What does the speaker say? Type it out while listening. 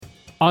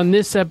On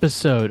this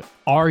episode,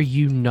 are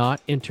you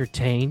not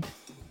entertained?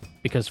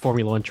 Because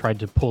Formula One tried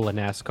to pull a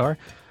NASCAR.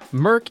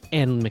 Merck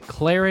and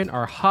McLaren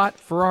are hot,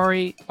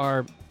 Ferrari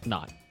are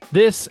not.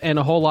 This and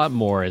a whole lot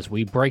more as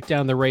we break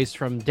down the race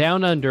from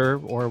down under,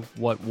 or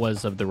what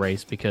was of the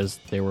race, because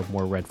there were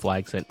more red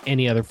flags than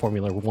any other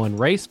Formula One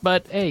race.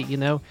 But hey,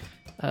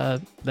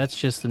 that's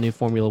just the new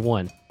Formula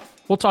One.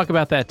 We'll talk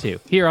about that too,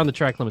 here on the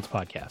Track Limits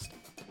podcast.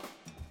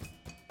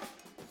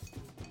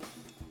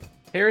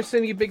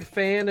 Harrison, you big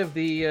fan of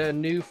the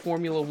new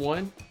Formula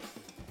One?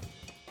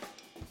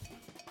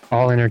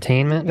 All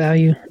entertainment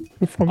value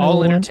in Formula All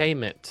One?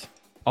 entertainment.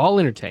 All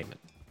entertainment.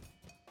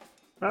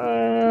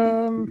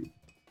 Um,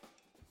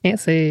 can't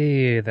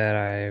say that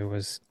I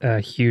was a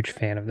huge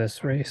fan of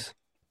this race.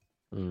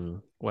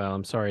 Well,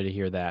 I'm sorry to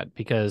hear that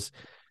because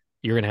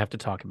you're going to have to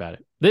talk about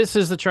it. This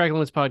is the Track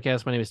Limits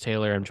podcast. My name is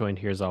Taylor. I'm joined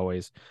here as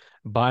always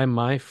by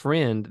my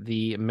friend,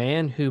 the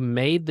man who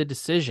made the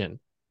decision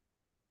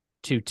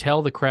to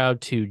tell the crowd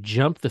to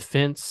jump the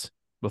fence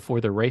before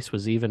the race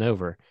was even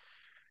over.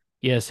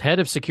 Yes, head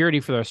of security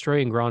for the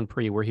Australian Grand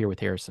Prix. We're here with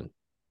Harrison.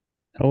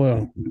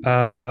 Hello.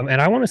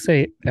 And I want to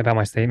say about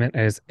my statement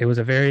is it was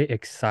a very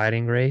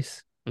exciting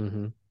race.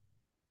 Mm-hmm.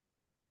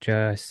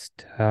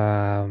 Just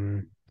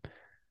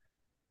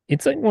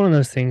it's like one of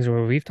those things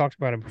where we've talked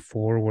about it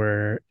before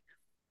where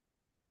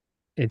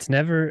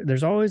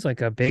there's always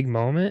like a big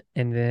moment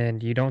and then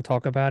you don't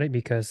talk about it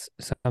because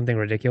something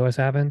ridiculous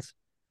happens.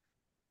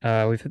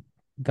 We've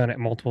done it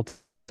multiple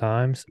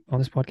times on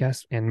this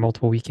podcast and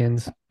multiple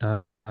weekends.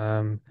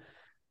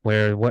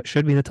 Where what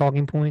should be the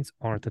talking points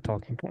aren't the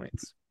talking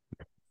points.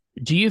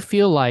 Do you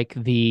feel like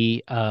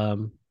the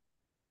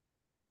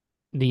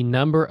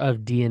number of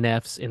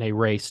DNFs in a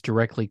race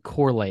directly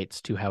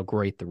correlates to how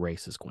great the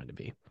race is going to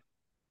be?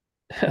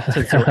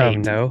 Since there were eight.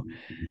 No,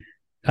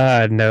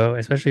 no,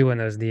 especially when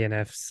those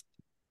DNFs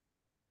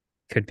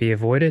could be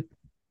avoided.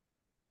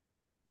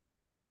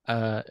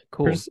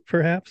 Cool.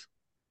 Perhaps.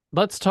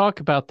 Let's talk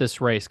about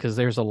this race because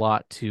there's a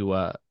lot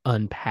to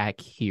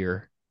unpack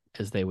here,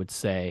 as they would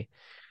say.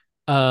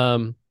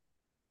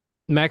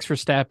 Max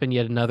Verstappen,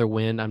 yet another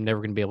win. I'm never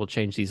going to be able to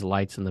change these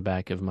lights in the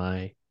back of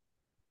my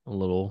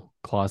little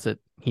closet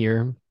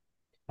here.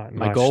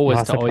 My goal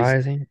was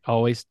to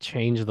always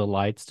change the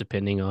lights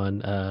depending on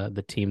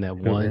the team that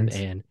won,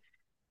 and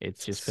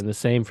it's just been the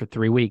same for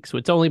 3 weeks. So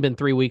it's only been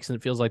 3 weeks, and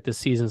it feels like this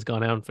season's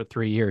gone on for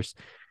 3 years.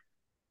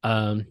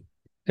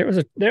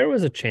 There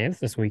was a chance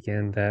this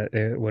weekend that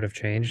it would have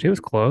changed. It was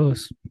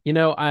close.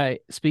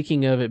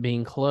 Speaking of it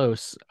being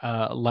close,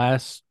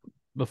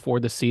 before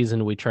the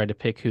season, we tried to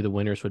pick who the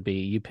winners would be.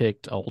 You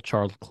picked old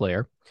Charles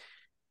Leclerc,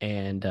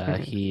 and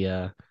he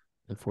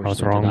unfortunately I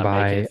was wrong did not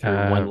by make it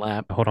through one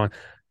lap. Hold on,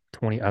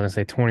 20. I was gonna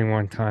say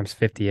 21 times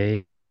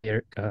 58,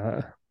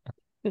 or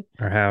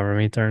however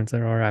many turns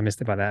there are. I missed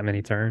it by that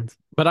many turns.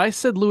 But I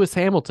said Lewis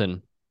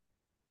Hamilton,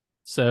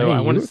 so Hey, I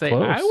want you to were say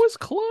I close. was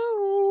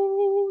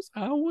close.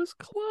 I was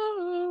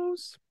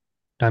close.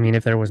 I mean,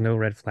 if there was no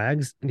red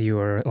flags, you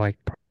were like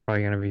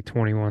probably gonna be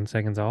 21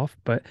 seconds off.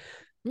 But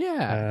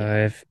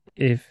Yeah.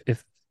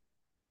 if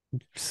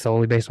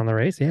solely based on the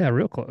race, yeah,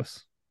 real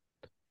close.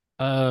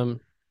 Um,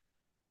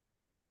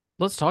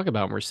 let's talk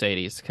about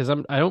Mercedes because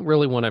I don't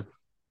really want to.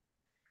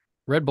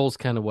 Red Bull's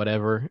kind of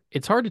whatever.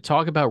 It's hard to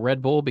talk about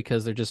Red Bull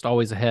because they're just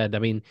always ahead. I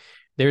mean,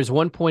 there's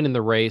one point in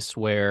the race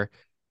where,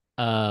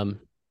 um,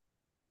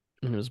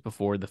 it was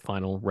before the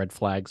final red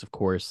flags, of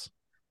course,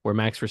 where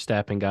Max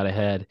Verstappen got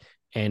ahead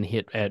and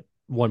hit at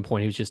one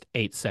point. He was just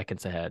 8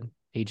 seconds ahead.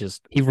 He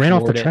ran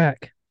off the Floored it,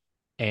 track.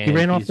 He and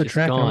ran off he's the just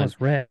track and gone. almost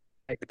wrecked.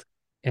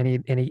 And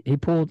he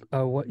pulled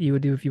what you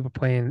would do if you were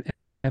playing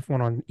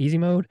F1 on easy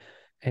mode,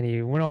 and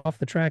he went off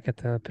the track at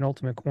the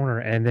penultimate corner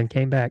and then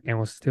came back and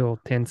was still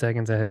 10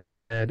 seconds ahead,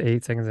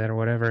 8 seconds ahead, or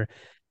whatever.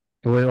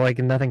 It was like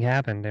nothing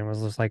happened and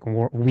was just like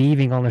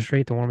weaving on the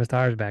straight to warm his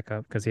tires back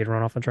up because he had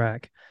run off the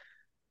track.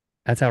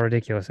 That's how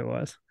ridiculous it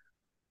was.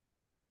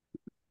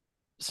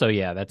 So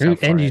yeah, that's how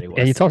far And ahead you he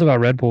and you was. talked about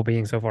Red Bull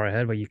being so far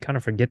ahead, but you kind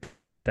of forget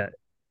that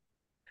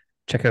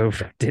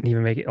Checo didn't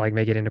even make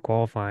it into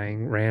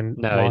qualifying,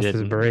 No, he lost his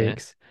didn't. Yeah,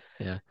 brakes,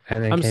 yeah.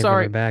 and then I'm came from the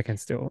sorry. back and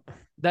still.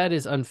 That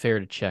is unfair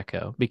to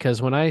Checo because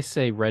when I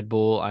say Red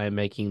Bull, I am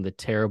making the You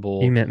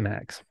terrible. meant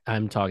Max.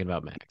 I'm talking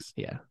about Max.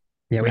 Yeah,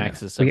 Yeah, we know.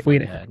 Max is so We far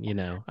ahead.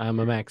 I'm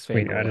a Max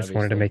we know. I fanboy, just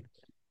wanted to obviously.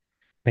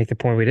 make the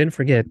point we didn't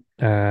forget.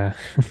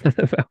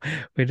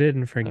 We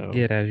didn't Oh,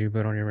 forget as you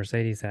put on your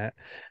Mercedes hat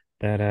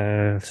that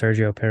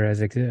Sergio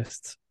Perez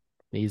exists.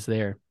 he's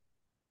there.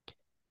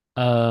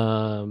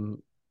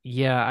 Um,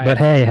 yeah, But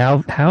hey,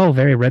 how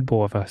very Red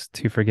Bull of us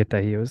to forget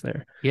that he was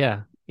there.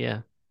 yeah.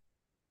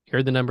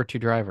 You're the number two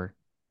driver,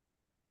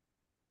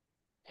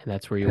 and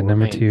that's where you'll And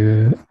number remain.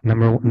 two,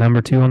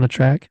 number two on the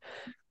track,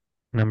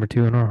 number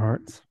two in our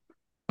hearts.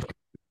 Oh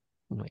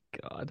my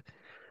God.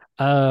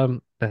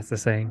 Um, That's the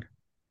saying.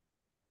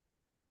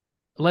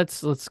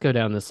 let's go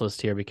down this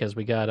list here because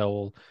we got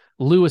old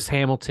Lewis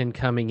Hamilton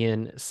coming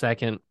in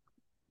second,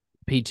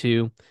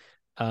 P2.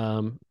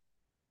 Um,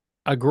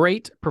 a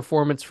great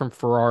performance from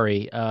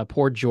Ferrari.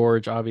 Poor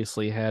George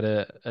obviously had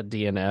a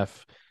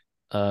DNF.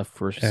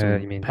 for You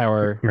some mean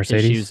power issues.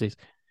 Mercedes?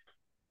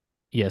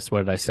 Yes, what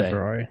did I You said say?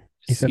 Ferrari.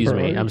 You said Excuse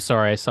me. I'm Ferrari.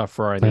 sorry. I saw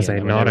Ferrari in I the was end.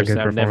 gonna say not a good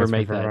I would never performance from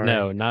make that. Ferrari.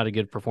 No, not a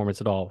good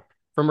performance at all.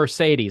 For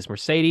Mercedes.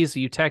 Mercedes,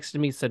 you texted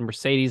me, said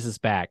Mercedes is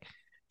back.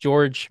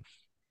 George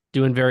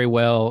doing very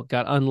well.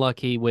 Got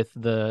unlucky with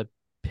the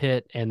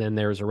pit, and then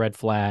there was a red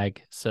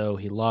flag, so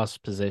he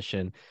lost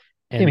position.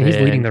 Yeah, I And mean he's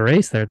leading then the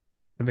race there at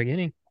the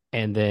beginning.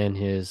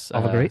 his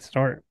Off a great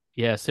start.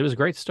 yes, it was a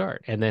great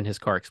start. And then his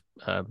car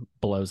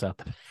blows out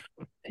the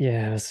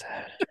Yeah, it was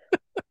sad.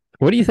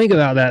 What do you think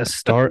about that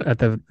start at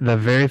the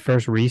very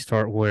first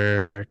restart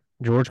where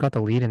George got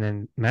the lead and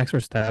then Max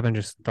Verstappen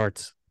just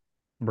starts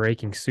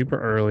braking super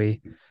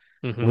early.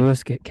 hmm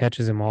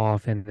Catches him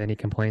off and then he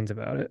complains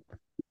about it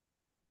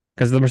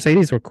because the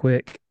Mercedes were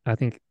quick. I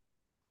think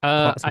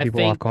caught some I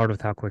people off think guard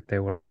with how quick they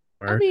were.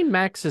 I mean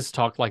Max has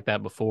talked like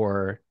that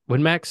before.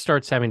 When Max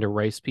starts having to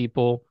race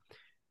people,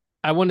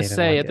 I want to They didn't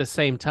say like at the it.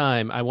 same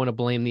time, I want to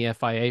blame the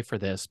FIA for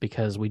this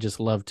because we just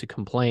love to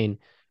complain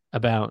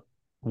about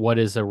what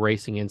is a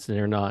racing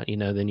incident or not.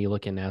 Then you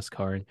look in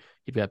NASCAR and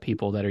you've got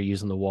people that are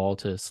using the wall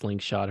to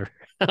slingshot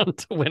around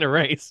to win a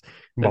race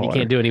that you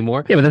can't Baller. do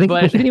anymore. Yeah, but I think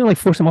he But didn't even like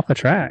force him off the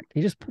track.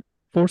 He just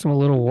forced him a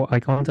little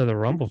like onto the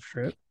rumble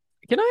strip.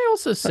 can I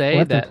also say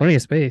Left him that plenty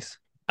of space.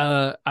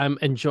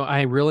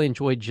 I really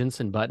enjoyed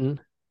Jensen Button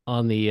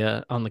on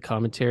the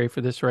commentary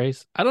for this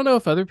race. I don't know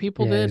if other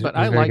people Yeah, did, but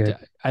I he's very liked good.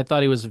 it. I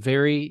thought he was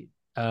very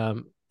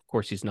of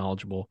course he's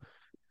knowledgeable,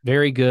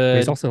 very But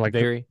he's good, also like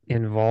very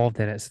involved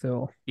in it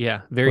still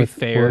yeah, very with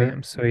fair.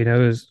 Williams, so he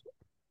knows.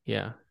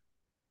 Yeah.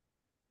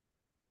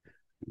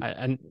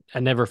 I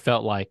never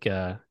felt like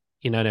I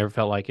never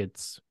felt like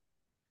it's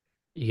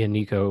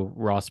Nico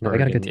No, they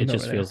got Rosberg a good and it team over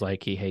just there. feels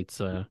like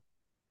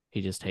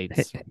he just hates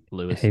H-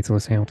 Lewis. Hates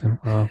Lewis Hamilton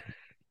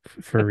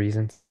for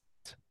reasons.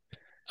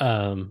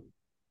 Um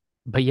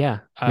But yeah,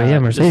 But yeah,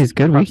 just Mercedes,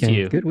 good props to weekend.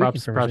 you. Good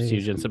weekend for Props to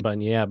you, Mercedes. Jensen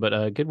Button. Yeah,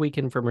 but good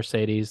weekend for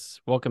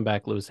Mercedes. Welcome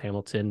back, Lewis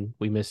Hamilton.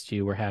 We missed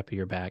you. We're happy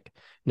you're back.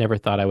 Never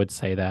thought I would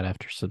say that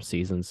after some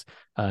seasons.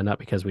 Not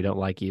because we don't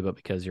like you, but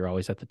because you're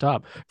always at the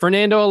top.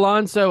 Fernando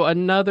Alonso,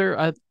 another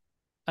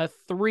a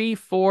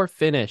 3-4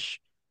 finish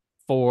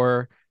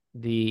for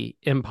the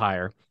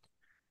Empire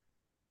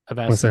of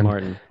Aston Listen,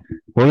 Martin.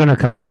 we're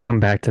gonna come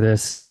back to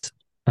this.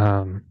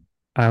 Um,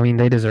 I mean,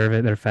 they deserve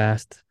it. They're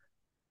fast.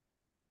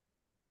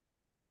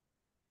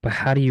 But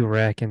how do you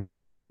wreck and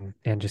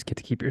just get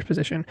to keep your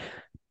position?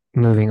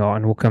 Moving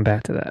on, we'll come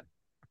back to that.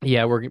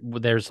 Yeah,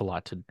 there's a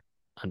lot to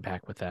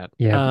unpack with that.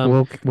 Yeah,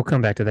 we'll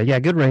come back to that. Yeah,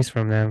 good race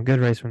from them. Good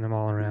race from them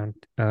all around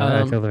Um,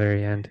 until the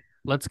very end.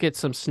 let's get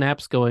some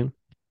snaps going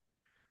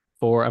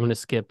for. I'm going to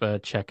skip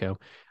Checo.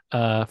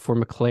 For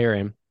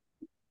McLaren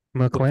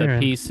with a McLaren,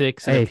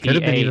 P6 and a hey, could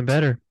have been even P8.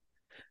 better.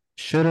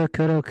 Shoulda,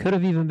 could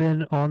have even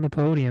been on the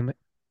podium.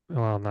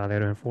 Well, no, they'd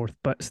been fourth,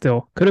 but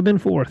still could have been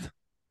fourth.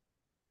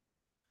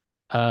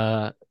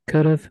 Uh,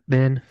 Could have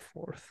been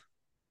fourth.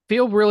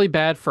 feel really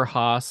bad for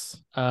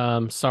Haas.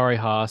 Sorry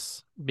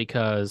Haas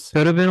because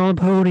Could have been on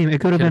the podium. It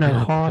could have could have been a been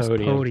on the Haas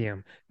podium.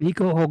 podium.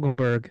 Nico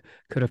Hulkenberg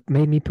could have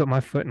made me put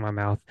my foot in my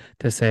mouth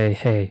to say,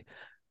 "Hey,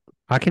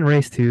 I can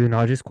race too,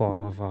 not just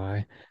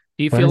qualify."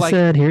 Do you But feel like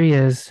instead, here he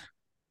is,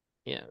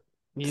 yeah,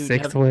 you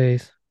sixth have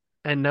place.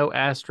 and no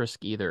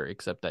asterisk either,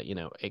 except that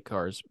 8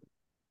 cars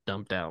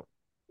dumped out.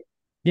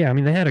 Yeah, I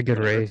mean they had a good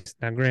Whatever. race.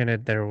 Now,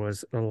 granted, there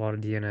was a lot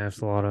of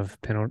DNFs, a lot of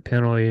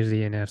penalties,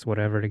 DNFs,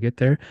 whatever to get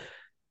there.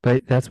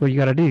 But that's what you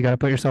got to do. You got to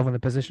put yourself in the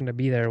position to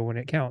be there when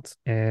it counts,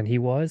 and he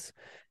was.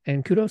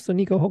 And kudos to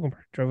Nico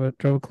Hulkenberg.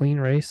 Drove a clean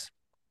race.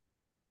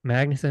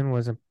 Magnussen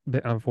was a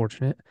bit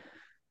unfortunate.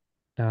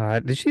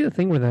 Did you see the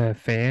thing where the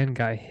fan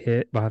got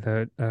hit by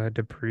the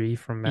debris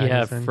from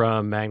Yeah, Magnussen?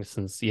 from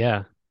Magnuson's.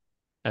 Yeah,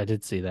 I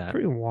did see that.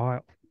 Pretty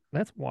wild.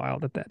 That's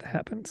wild that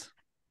happens.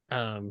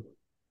 Um,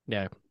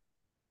 yeah,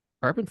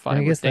 carbon I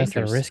fiber guess that's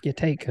the dangerous. risk you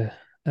take.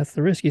 That's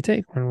the risk you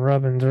take when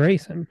Rubbin's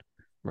racing.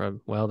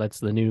 Well, that's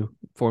the new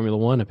Formula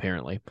One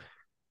apparently.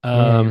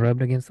 Yeah, he Um,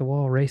 rubbed against the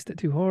wall, raced it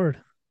too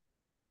hard.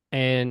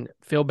 and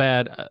feel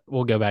bad.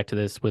 We'll go back to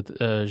this with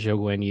Zhou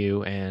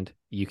Guanyu and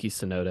Yuki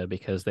Tsunoda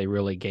because they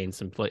really gained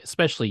some play,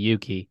 especially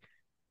Yuki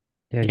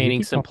Yeah,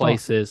 gaining Yuki some popped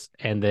off. places,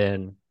 and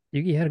then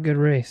Yuki had a good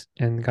race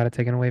and got it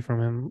taken away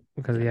from him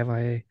because of yeah, the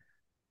FIA.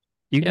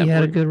 yeah, Yuki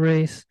had a good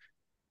race.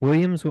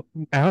 Williams,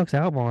 Alex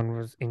Albon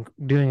was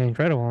doing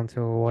incredible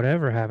until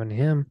whatever happened to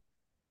him.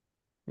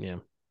 yeah,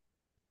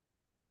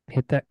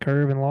 Hit that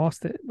curve and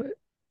lost it. But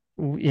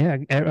yeah,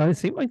 it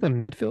seemed like the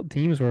midfield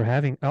teams were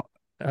having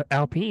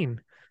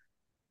Alpine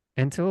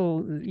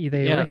until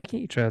they yeah. wreck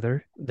each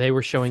other. They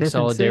were showing Fifth and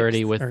solidarity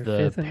sixth, with or the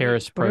fifth and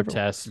Paris eighth, whatever it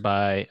protests was.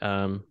 by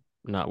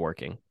not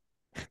working.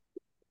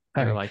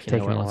 I They're mean, like, you know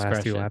taking what? the Let's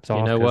last two crush it. laps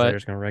You off know because they're what?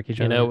 just going to wreck each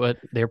You know other. what?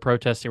 They're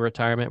protesting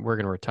retirement. We're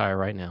going to retire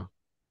right now.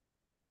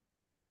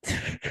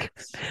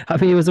 I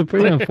mean, it was a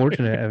pretty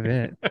unfortunate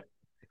event.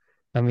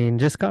 I mean,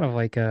 just kind of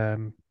like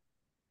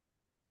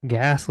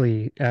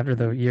Gasly after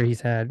the year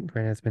he's had.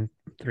 Granted, it's been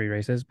three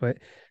races, but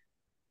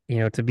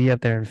to be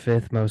up there in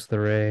fifth most of the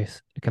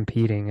race,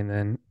 competing, and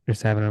then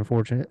just having an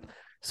unfortunate.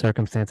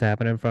 circumstance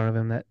happen in front of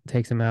him that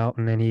takes him out,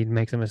 and then he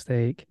makes a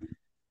mistake.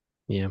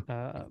 Yeah.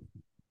 Uh,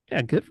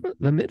 yeah, good for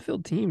the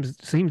midfield teams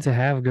seem to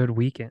have good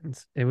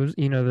weekends. It was,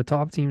 the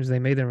top teams, they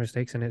made their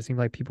mistakes, and it seemed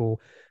like people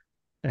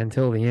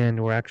until the end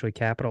were actually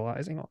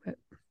capitalizing on it,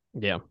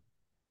 Yeah.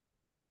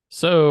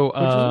 So, which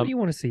is what you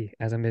want to see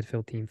as a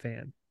midfield team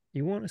fan.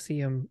 You want to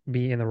see them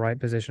be in the right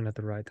position at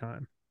the right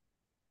time.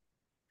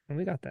 And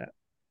we got that.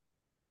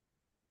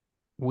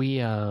 we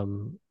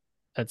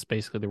that's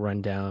basically the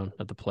rundown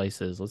of the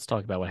places. Let's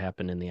talk about what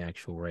happened in the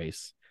actual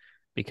race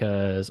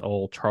because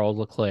old Charles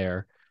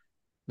Leclerc,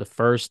 the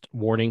first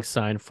warning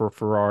sign for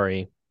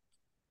Ferrari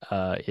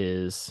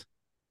is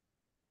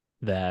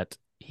that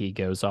he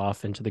goes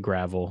off into the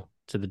gravel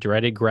to the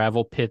dreaded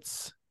gravel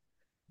pits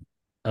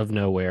of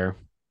nowhere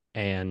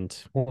and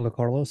Well, the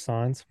Carlos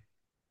Sainz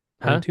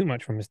huh? learned too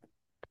much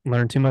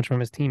from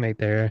his teammate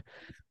there,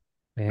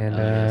 and Oh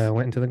yes.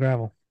 went into the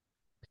gravel.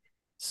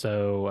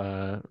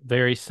 So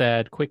very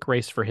sad quick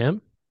race for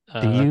him.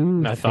 Do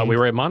you I thought we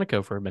were think at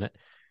Monaco for a minute.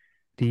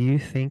 do you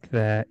think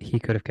that he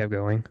could have kept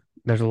going?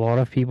 There's a lot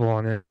of people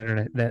on the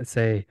internet that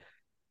say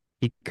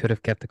he could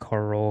have kept the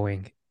car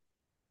rolling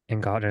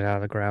and gotten it out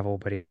of the gravel,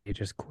 but he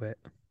just quit.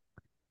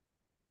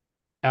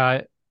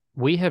 Uh,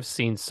 we have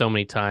seen so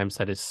many times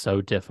that it's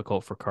so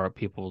difficult for car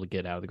people to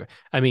get out of the gravel.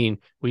 I mean,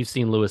 we've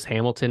seen Lewis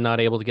Hamilton not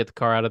able to get the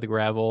car out of the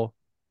gravel.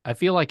 I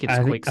feel like it's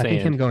I think him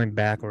quicksand. going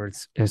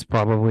backwards is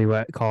probably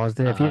what caused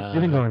it. If he had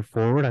been Uh, going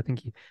forward, I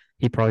think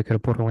he probably could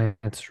have put a Lance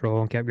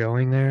Stroll and kept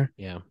going there.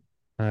 yeah,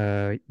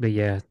 But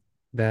yeah,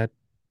 that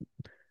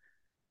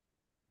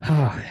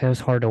it was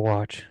hard to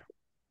watch.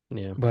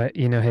 yeah. But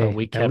But hey,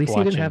 we at kept least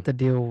he didn't have watching.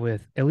 to deal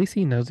with. At least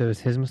he knows it was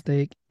his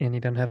mistake, and he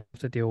doesn't have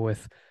to deal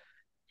with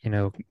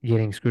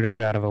getting screwed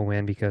out of a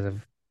win because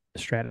of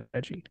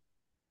strategy.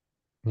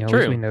 At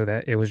least we True, know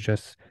that it was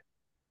just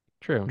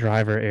true.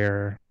 driver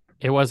error.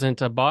 It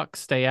wasn't a box,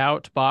 stay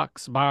out,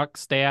 box,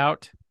 stay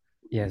out.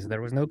 Yes,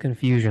 there was no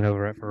confusion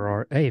over at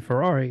Ferrari. Hey,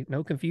 Ferrari,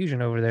 no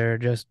confusion over there.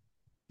 Just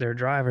their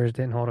drivers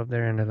didn't hold up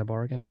their end of the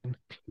bargain.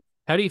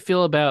 How do you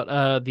feel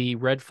about the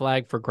red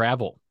flag for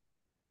gravel?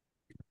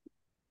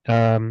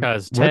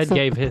 Because What's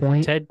the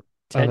point of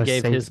Ted a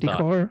gave his safety thought.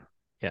 car?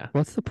 Yeah.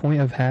 What's the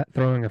point of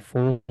throwing a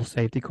full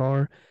safety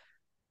car?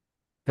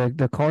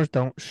 The cars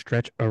don't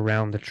stretch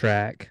around the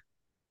track.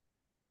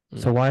 Mm.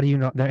 So why do you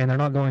not? And they're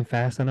not going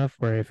fast enough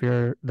where if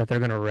you're that they're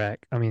going to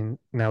wreck. I mean,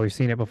 now we've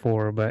seen it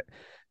before, but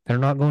they're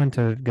not going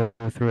to go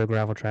through a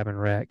gravel trap and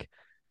wreck.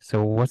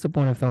 So what's the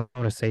point of throwing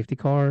a safety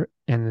car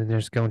and then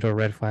just going to a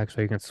red flag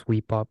so you can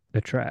sweep up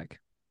the track?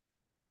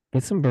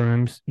 Get some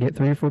brooms, get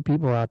 3 or 4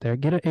 people out there,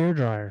 get an air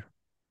dryer,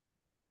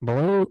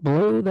 blow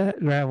that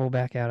gravel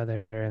back out of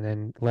there, and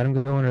then let them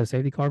go into the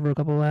safety car for a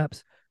couple of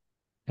laps,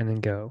 and then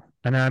go.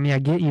 And I mean, I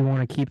get you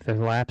want to keep the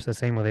laps the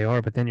same way they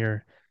are, but then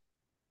you're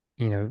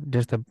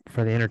just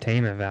for the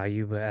entertainment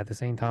value. But at the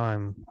same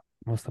time,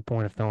 what's the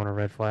point of throwing a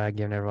red flag,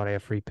 giving everybody a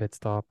free pit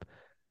stop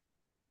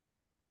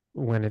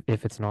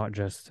if it's not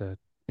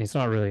it's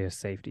not really a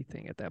safety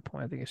thing at that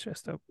point. I think it's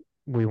just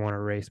we want to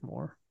race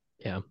more.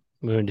 Yeah.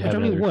 We're going to Which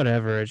have I mean, another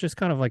whatever. It's just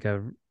kind of like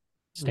a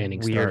standing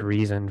weird start.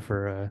 reason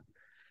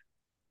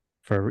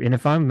and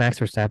if I'm Max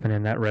Verstappen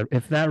and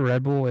if that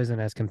Red Bull isn't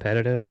as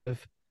competitive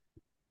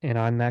and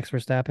I'm Max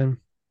Verstappen,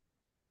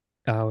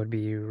 I would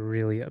be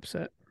really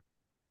upset.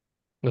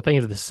 We're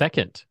thinking of the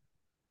second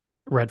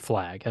red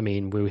flag. I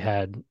mean, we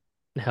had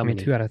how I mean,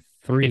 two many? out of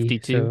three,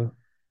 52? so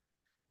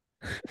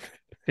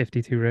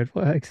 52 red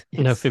flags.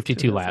 No, Yes, to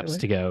 52 put it that laps way.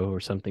 to go or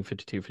something.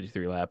 52,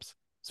 53 laps.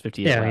 It's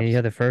 58 Yeah, I mean, you laps.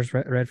 had the first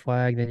red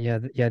flag, then you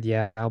had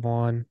the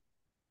Albon,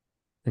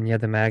 then you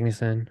had the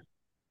Magnussen.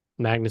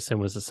 Magnussen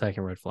was the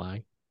second red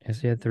flag.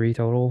 Yes, you had three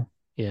total.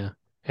 Yeah.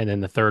 And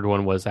then the third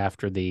one was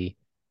after the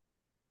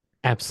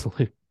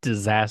absolute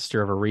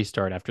disaster of a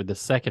restart after the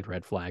second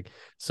red flag.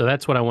 So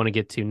that's what I want to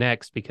get to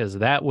next because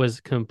that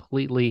was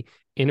completely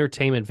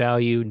entertainment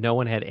value. No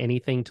one had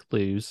anything to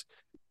lose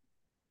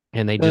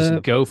and they just Uh,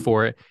 go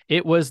for it.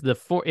 It was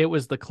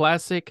the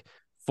classic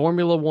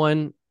Formula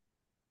 1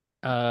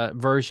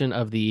 version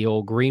of the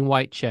old green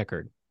white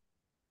checkered.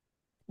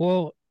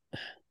 well,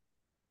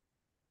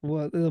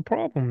 the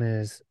problem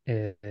is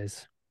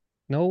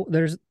no,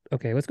 there's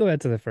okay. Let's go back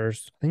to the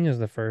first. I think it was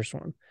the first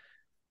one,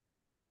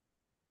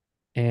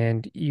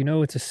 and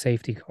it's a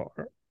safety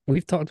car.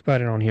 We've talked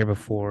about it on here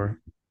before.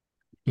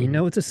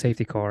 Mm-hmm. It's a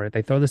safety car.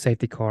 They throw the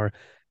safety car.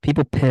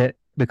 People pit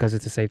because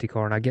it's a safety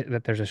car, and I get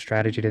that there's a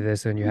strategy to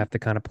this, and you have to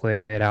kind of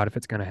play it out if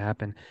it's going to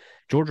happen.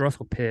 George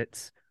Russell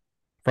pits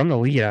from the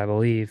lead, I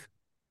believe,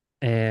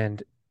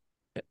 and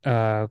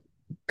uh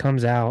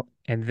comes out,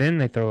 and then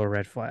they throw a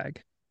red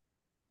flag.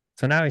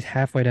 So now he's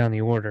halfway down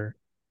the order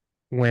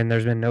when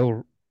there's been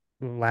no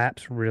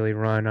laps really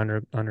run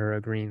under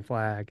a green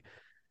flag.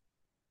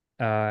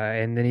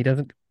 And then he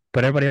doesn't.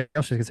 But everybody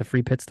else just gets a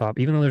free pit stop,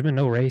 even though there's been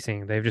no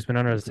racing. They've just been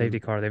under the Mm-hmm. safety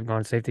car. They've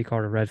gone safety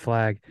car to red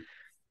flag.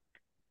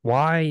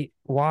 Why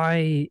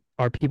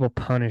are people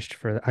punished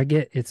for that? I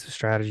get it's a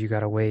strategy. You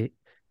got to wait.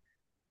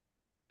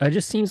 It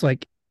just seems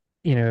like,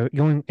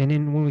 going and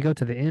then when we go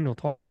to the end, we'll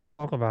talk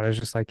about it. It's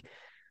just like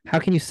how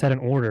can you set an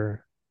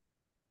order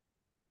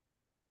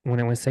when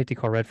it was safety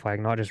car red flag,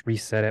 not just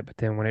reset it, but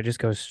then when it just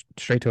goes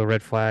straight to a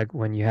red flag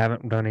when you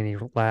haven't done any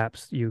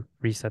laps, you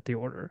reset the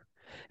order.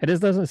 It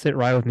just doesn't sit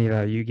right with me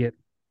that you get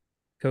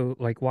go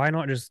like why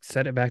not just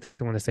set it back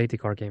to when the safety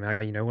car came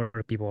out? You know where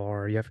people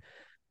are. You have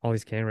all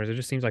these cameras. It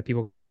just seems like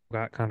people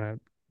got kind of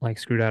like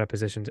screwed out of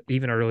positions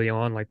even early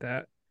on like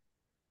that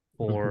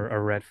Hmm. for a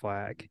red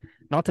flag.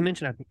 Not to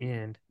mention at the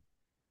end,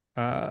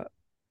 uh,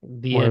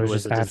 The where it end was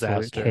was just a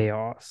absolute disaster.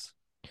 chaos.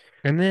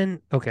 And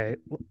then, okay,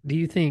 do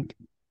you think?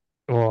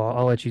 Well,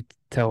 I'll let you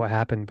tell what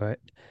happened, but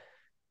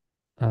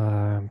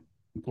a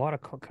lot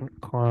of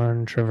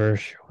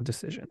controversial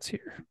decisions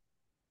here.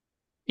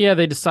 Yeah,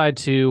 they decide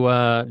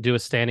to do a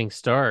standing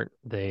start.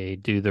 They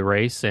do the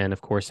race, and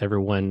of course,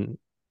 everyone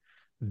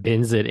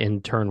bends it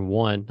in turn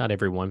one. Not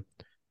everyone,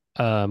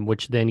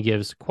 which then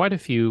gives quite a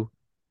few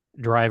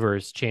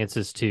drivers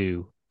chances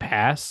to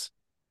pass,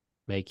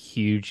 make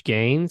huge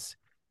gains.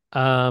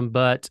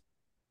 But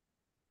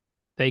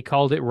they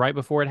called it right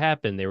before it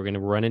happened. They were going to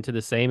run into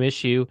the same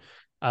issue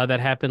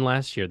that happened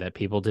last year, that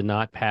people did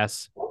not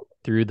pass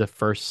through the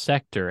first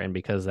sector. And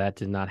because that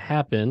did not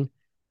happen,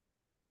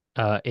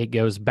 it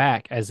goes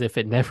back as if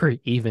it never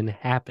even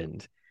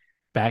happened,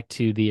 back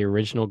to the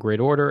original grid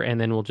order, and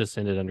then we'll just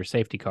send it under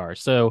safety car.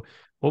 So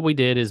what we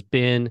did is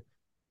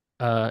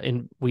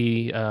and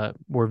we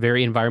were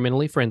very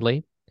environmentally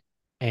friendly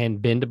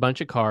and binned a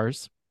bunch of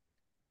cars,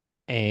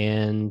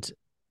 and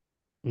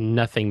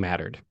nothing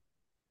mattered.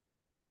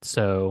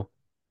 So,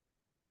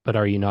 but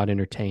are you not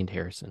entertained,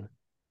 Harrison?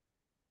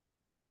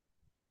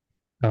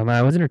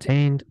 I was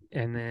entertained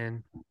and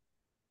then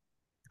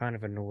kind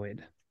of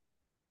annoyed.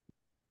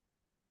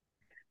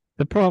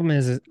 The problem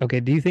is okay,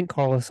 do you think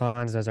Carlos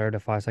Sainz deserved a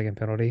 5 second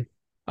penalty?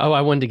 Oh,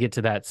 I wanted to get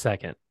to that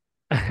second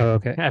Oh,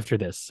 okay. after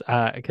this,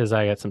 because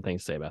I got some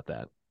things to say about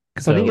that.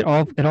 Because I think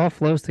So it all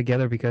flows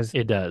together because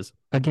it does.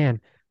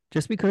 again,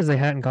 just because they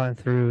hadn't gotten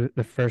through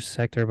the first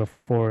sector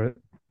before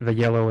the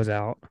yellow was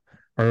out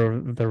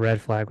or the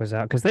red flag was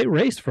out, because they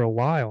raced for a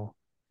while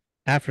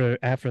after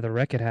the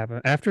wreck had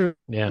happened, after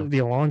Yeah, the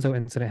Alonso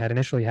incident had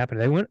initially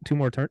happened, they went two,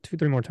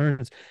 3 more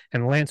turns,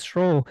 and Lance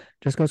Stroll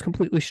just goes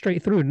completely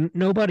straight through.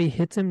 Nobody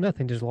hits him,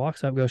 nothing, just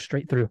locks up, goes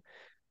straight through,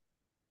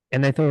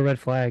 and they throw a red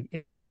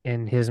flag,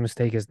 and his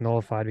mistake is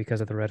nullified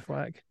because of the red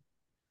flag.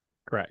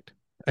 correct.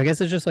 I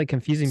guess it's just like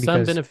confusing Some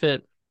because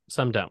benefit,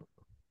 some don't.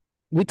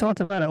 we talked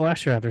about it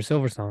last year after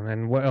Silverstone,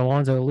 and what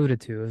Alonso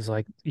alluded to is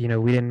like, we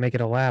didn't make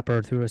it a lap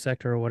or through a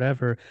sector or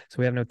whatever, so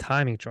we have no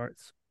timing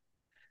charts.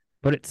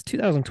 But it's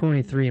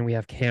 2023 and we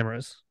have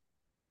cameras.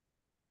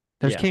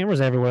 There's Yeah.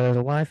 cameras everywhere. There's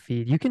a live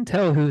feed. You can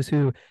tell who's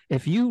who. I They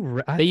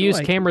feel use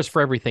like cameras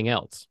for everything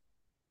else.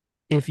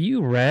 if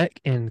you wreck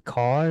and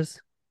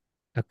cause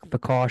the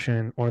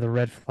caution or the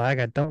red flag,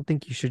 I don't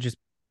think you should just,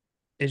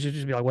 it should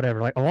just be like, whatever.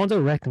 Like Alonso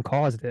wrecked and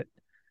caused it,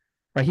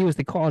 right? He was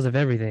the cause of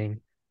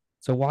everything.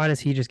 So why does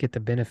he just get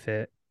the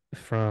benefit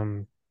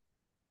from,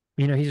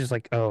 he's just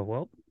like, oh,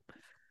 well,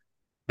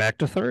 back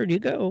to third you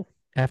go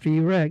after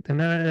you wrecked. And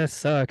that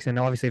sucks. And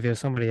obviously, if it was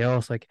somebody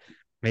else, like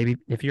maybe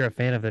if you're a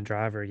fan of the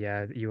driver,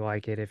 yeah, you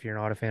like it. If you're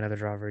not a fan of the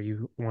driver,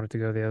 you want it to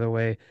go the other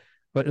way.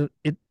 But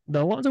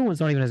the Alonso one's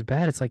not even as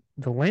bad. It's like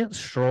the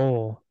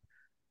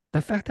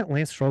fact that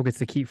Lance Stroll gets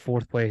to keep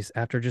fourth place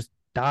after just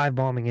dive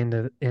bombing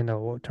into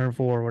turn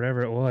four or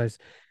whatever it was,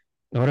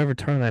 whatever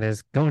turn that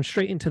is, going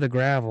straight into the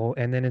gravel,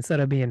 and then instead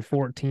of being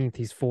 14th,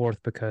 he's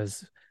fourth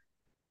because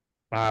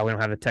we don't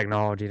have the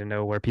technology to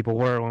know where people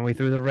were when we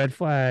threw the red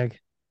flag.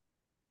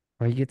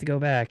 Or you get to go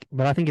back.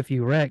 But I think if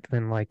you wreck,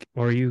 then like,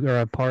 or you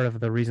are a part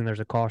of the reason there's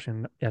a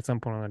caution at some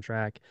point on the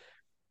track,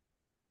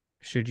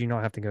 should you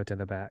not have to go to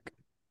the back?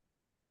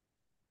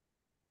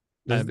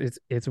 Uh,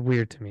 It's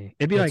weird to me.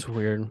 It'd be it's like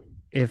weird.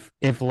 if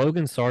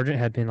Logan Sargent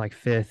had been like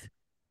fifth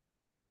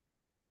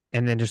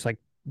and then just like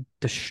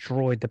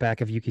destroyed the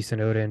back of Yuki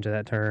Tsunoda into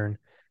that turn,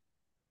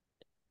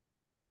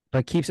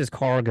 but keeps his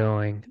car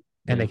going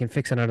and Yeah. they can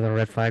fix it under the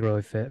red flag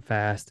really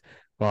fast.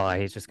 Well,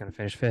 he's just gonna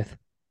finish fifth.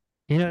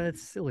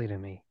 That's silly to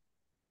me.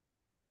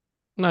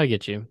 No, I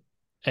get you.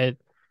 It,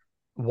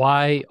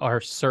 why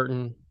are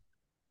certain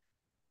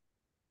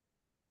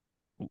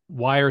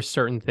why are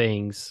certain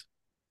things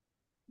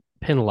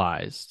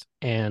penalized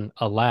and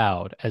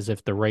allowed as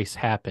if the race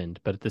happened,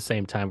 but at the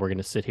same time we're going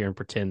to sit here and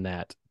pretend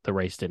that the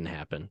race didn't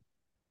happen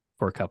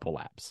for a couple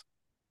laps?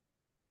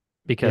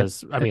 Yep.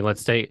 Because I mean,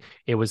 let's say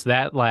it was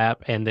that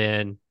lap and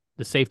then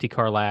the safety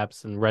car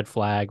laps and red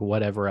flag,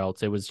 whatever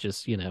else. It was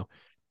just,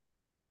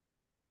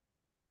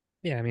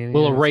 Yeah, I mean,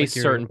 we'll it's erase like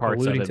you're certain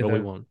parts of alluding it, to but we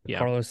the won't. Yeah.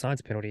 Carlos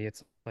Sainz penalty.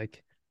 It's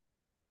like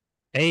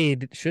A,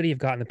 should he have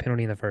gotten the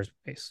penalty in the first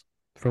place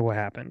for what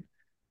happened?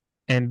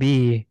 And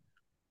B,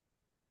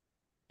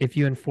 if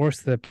you enforce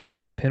the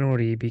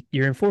penalty,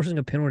 you're enforcing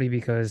a penalty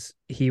because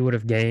he would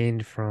have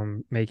gained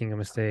from making a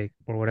mistake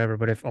or whatever.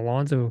 But if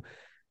Alonso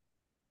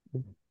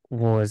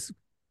was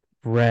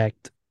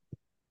wrecked,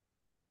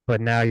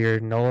 but now you're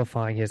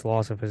nullifying his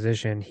loss of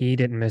position, he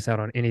didn't miss out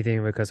on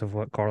anything because of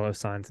what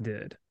Carlos Sainz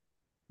did.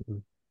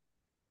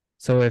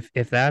 So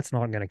if that's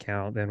not going to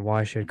count, then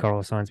why should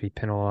Carlos Sainz be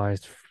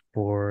penalized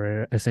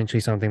for essentially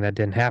something that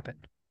didn't happen?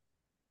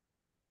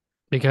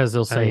 because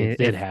they'll I say it mean,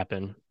 did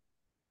happen.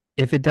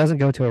 if it doesn't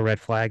go to a red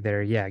flag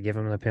there, yeah, give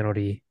him the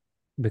penalty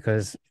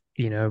because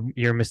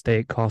your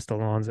mistake cost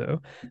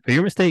Alonso. But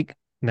your mistake,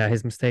 now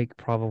his mistake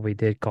probably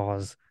did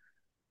cause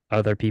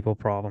other people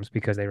problems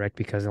because they wrecked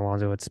because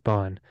Alonso had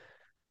spun.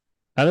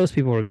 Now, those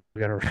people were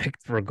gonna wreck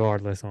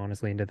regardless,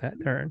 honestly, into that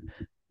turn.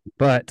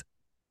 But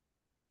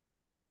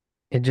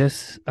it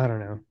just, I don't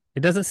know.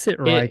 It doesn't sit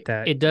right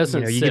that It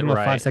doesn't you give sit him a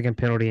five right. second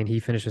penalty and he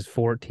finishes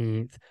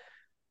 14th.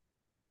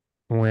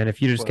 When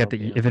if you just kept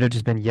Well, it, yeah. if it had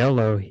just been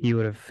yellow, he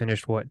would have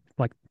finished what,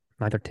 like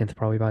ninth or 10th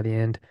probably by the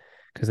end,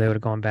 because they would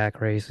have gone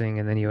back racing,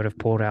 and then he would have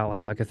pulled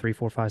out like a 3,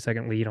 4, 5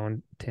 second lead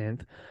on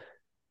 10th.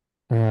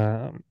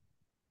 Um,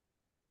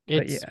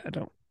 but It's yeah, I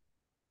don't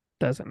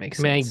doesn't make I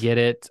mean, I sense. get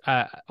it.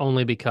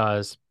 Only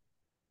because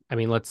I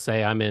mean, let's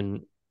say I'm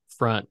in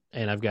front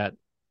and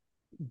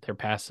they're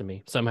passing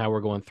me. Somehow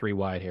we're going three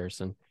wide,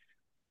 Harrison.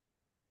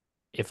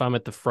 If I'm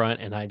at the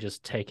front and I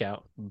just take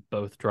out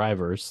both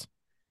drivers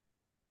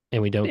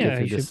and we don't get Yeah,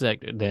 through you this should.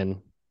 sector,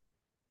 then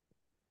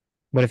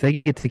But if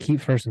they get to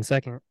keep first and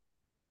second,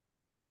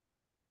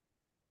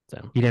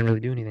 so you didn't really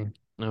do anything.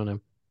 no, no.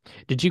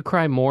 Did you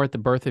cry more at the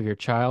birth of your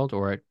child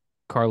or at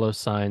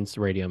Carlos Sainz's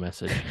radio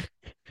message?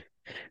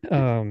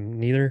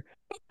 Neither.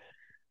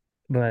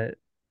 But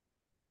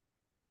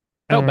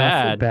I Felt don't know. I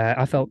feel bad. bad.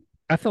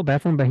 I felt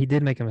bad for him, but he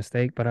did make a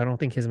mistake. But I don't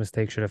think his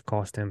mistake should have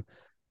cost him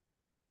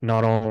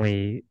not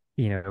only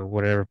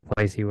whatever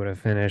place he would have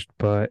finished,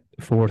 but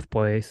fourth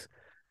place.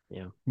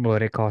 Yeah,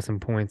 But it cost him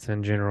points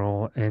in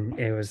general, and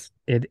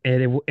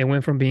it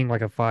went from being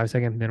like a 5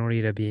 second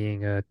penalty to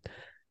being a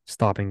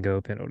stop and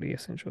go penalty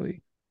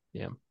essentially.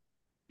 yeah.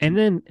 And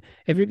then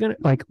if you're gonna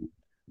like,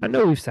 I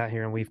know we've sat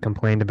here and we've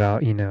complained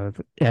about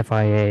the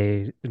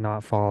FIA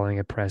not following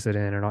a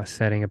precedent or not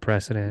setting a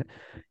precedent,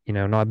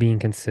 not being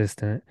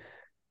consistent.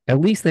 At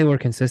least they were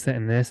consistent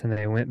in this, and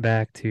they went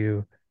back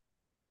to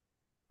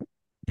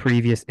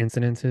previous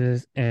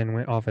incidences and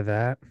went off of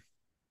that.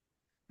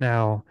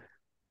 Now,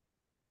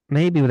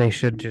 maybe they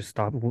should just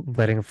stop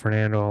letting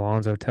Fernando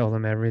Alonso tell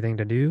them everything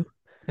to do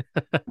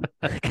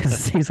because it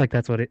seems like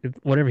that's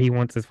whatever he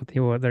wants is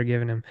what they're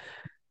giving him.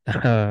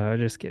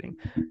 Just kidding.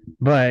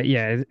 But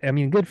yeah, I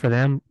mean, good for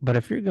them. But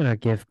if you're gonna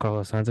give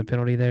Carlos Sainz a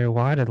penalty there,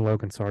 why did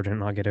Logan Sargent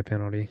not get a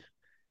penalty?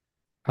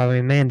 I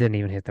mean, man didn't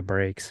even hit the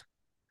brakes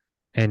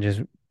and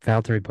just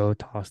Valtteri both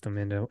tossed him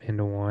into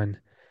one.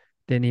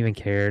 Didn't even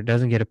care.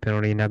 Doesn't get a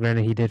penalty. Now,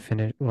 granted, he did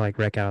finish like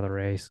wreck out of the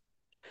race.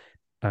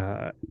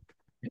 Uh,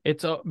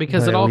 It's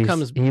because but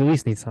he at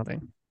least needs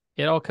something.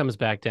 it all comes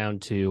back down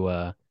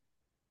to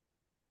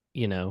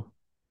you know,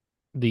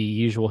 the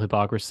usual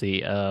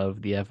hypocrisy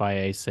of the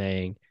FIA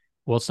saying,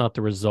 "Well, it's not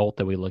the result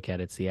that we look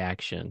at; it's the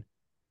action."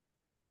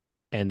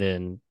 And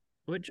then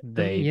Which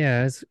I mean, they,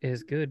 yeah,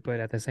 is good, but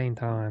at the same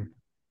time,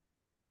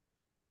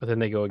 but then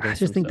they go I against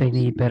just think they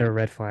themselves. need better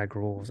red flag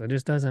rules. It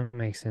just doesn't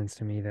make sense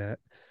to me that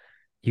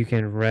you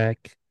can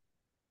wreck.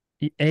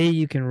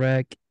 You can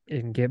wreck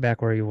and get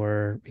back where you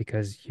were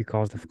because you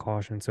caused a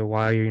caution. So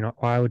why are you not?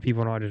 Why would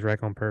people not just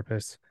wreck on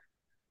purpose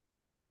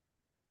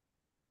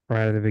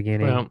right at the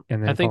beginning Well,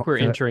 and I then think call? we're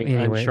entering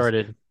Anyways,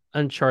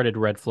 uncharted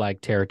red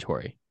flag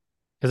territory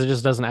because it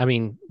just doesn't. I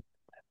mean,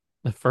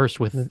 the first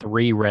with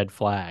three red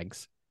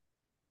flags.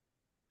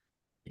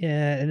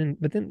 yeah, and then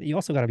but then you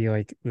also got to be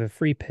like the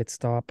free pit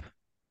stop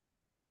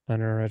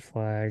under a red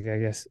flag. I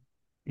guess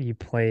you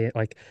play it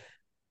like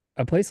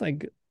a place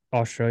like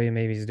Australia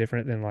maybe is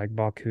different than like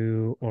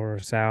Baku or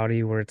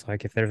Saudi, where it's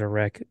like if there's a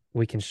wreck,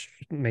 we can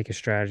make a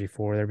strategy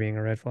for there being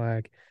a red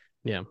flag.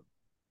 Yeah,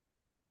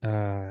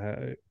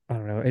 I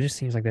don't know. It just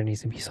seems like there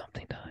needs to be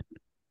something done.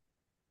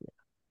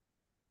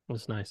 it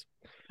was nice.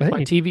 But My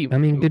hey, TV, I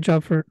mean, good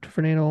job for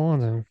Fernando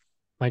Alonso.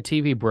 my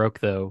TV broke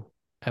though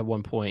at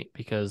one point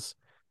because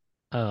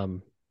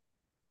um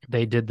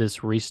they did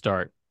this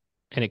restart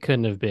and it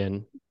couldn't have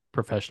been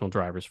professional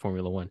drivers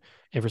Formula One.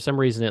 And for some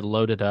reason it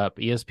loaded up.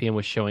 ESPN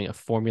was showing a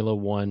Formula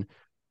One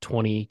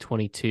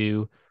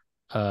 2022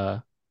 uh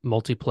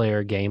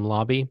multiplayer game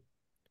lobby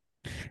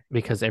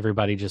because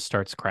everybody just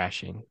starts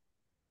crashing.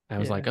 I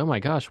was like, Yeah, oh my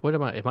gosh, what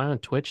am I on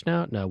Twitch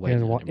now? No, wait, no,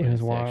 never it mind.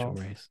 was It's the actual wild.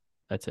 race.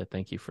 That's it.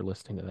 Thank you for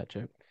listening to that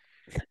joke.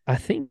 I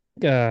think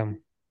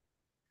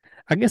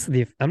I guess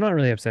I'm not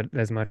really upset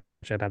as much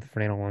about the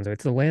Fernando Alonso.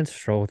 It's the Lance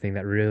Stroll thing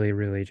that really,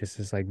 really just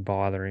is like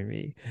bothering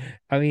me.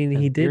 I mean,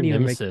 he Your didn't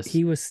even nemesis.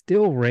 he was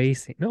still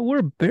racing. No, we're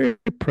a very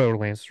pro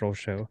Lance Stroll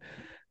show.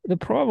 The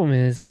problem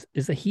is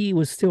that he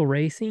was still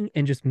racing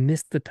and just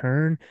missed the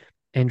turn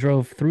and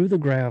drove through the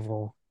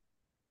gravel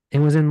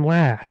and was in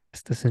last,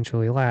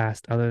 essentially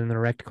last, other than the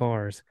wrecked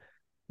cars.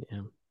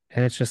 Yeah.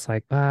 And it's just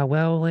like,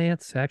 well,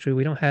 Lance, actually,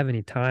 we don't have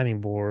any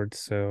timing boards,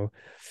 so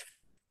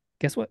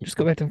guess what? Just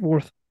go back to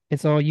fourth.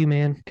 It's all you,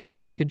 man.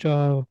 Good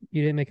job.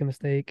 You didn't make a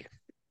mistake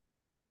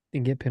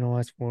and get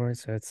penalized for it.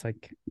 So it's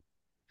like,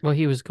 Well,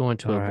 he was going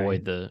to all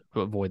right.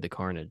 avoid the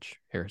carnage,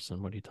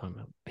 Harrison. What are you talking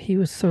about? He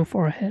was so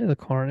far ahead of the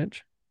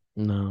carnage.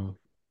 No.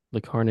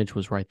 The carnage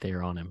was right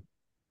there on him.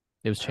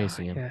 It was Oh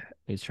chasing him. yeah,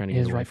 He was trying to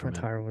get his away right from front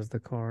him. tire was the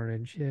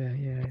carnage. Yeah,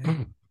 yeah,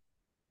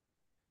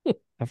 yeah.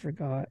 I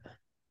forgot.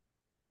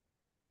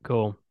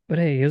 Cool. But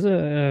hey, it was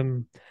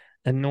a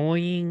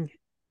annoying,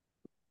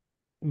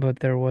 but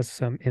there was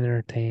some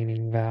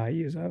entertaining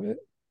values of it.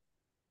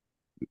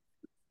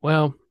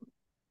 Well,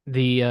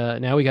 the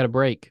now we got a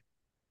break.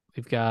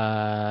 We've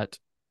got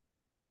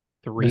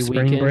The three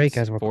spring break, weekends,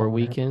 as we're four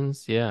calling it,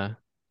 weekends. Yeah.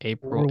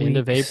 April, four end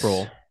of weeks,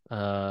 April.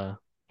 Uh,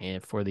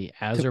 and for the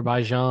to,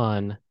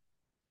 Azerbaijan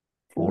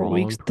 4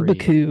 weeks Grand to Prix.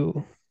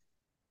 Baku.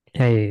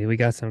 Hey, we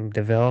got some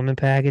development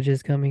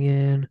packages coming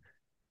in.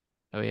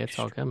 Oh yeah, it's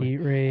all coming. Street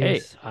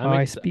Hey, race,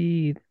 high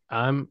speed.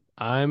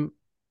 I'm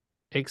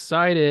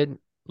excited.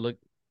 Look,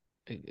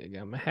 I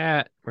got my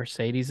hat.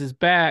 Mercedes is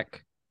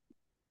back.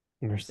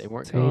 Wish they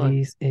weren't gone.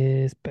 Mercedes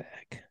is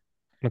back.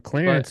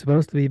 McLaren's But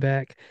supposed to be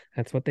back.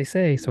 That's what they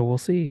say. So we'll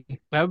see.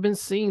 I've been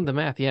seeing the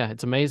math. Yeah,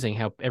 it's amazing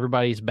how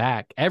everybody's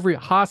back. Every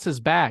Haas is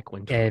back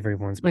when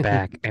Everyone's when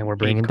back, and we're a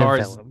bringing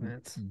car's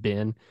developments.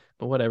 been,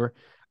 but whatever.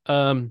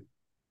 Um,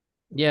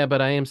 yeah,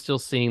 but I am still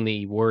seeing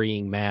the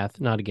worrying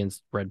math, not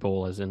against Red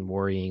Bull as in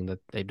worrying that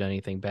they've done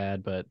anything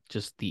bad, but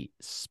just the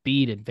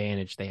speed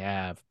advantage they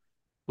have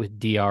with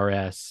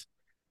DRS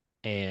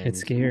It's and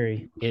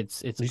scary.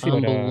 it's Did you see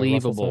what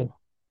Russell said unbelievable.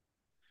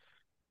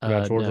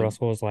 about George No,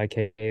 Russell? Was like,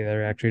 hey,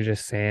 they're actually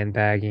just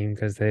sandbagging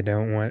because they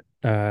don't want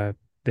the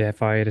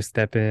FIA to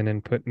step in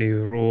and put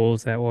new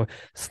rules that will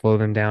slow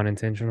them down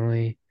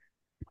intentionally.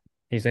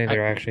 He's saying I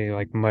they're actually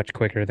like much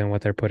quicker than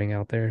what they're putting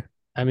out there.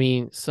 I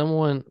mean,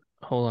 someone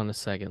hold on a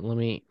second. Let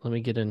me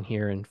get in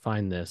here and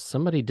find this.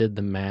 Somebody did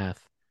the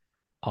math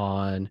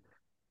on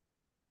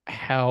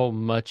how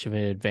much of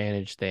an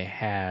advantage they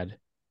had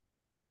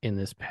in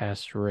this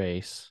past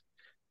race.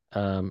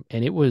 And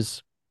it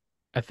was,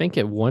 I think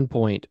at one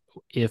point,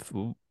 if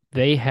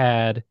they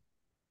had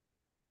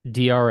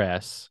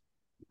DRS,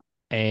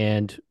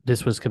 and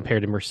this was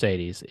compared to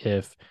Mercedes,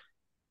 if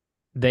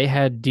they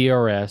had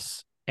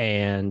DRS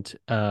and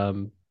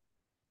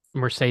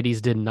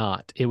Mercedes did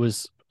not, it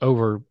was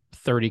over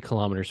 30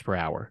 kilometers per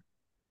hour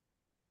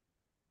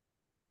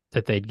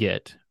that they'd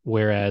get.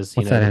 Whereas,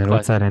 What's that the in?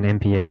 What's that in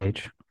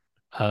MPH?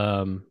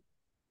 um,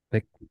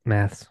 Like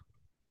maths?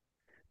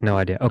 No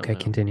idea. I don't Okay, know.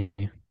 continue.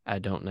 I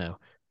don't know.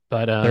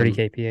 But 30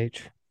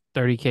 kph.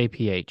 30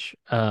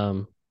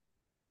 kph.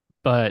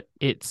 But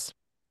it's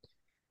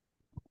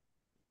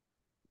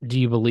do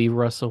you believe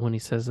Russell when he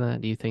says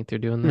that? Do you think they're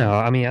doing No, that?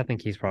 I mean I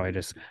think he's probably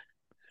just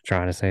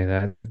trying to say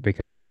that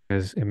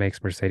because it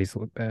makes Mercedes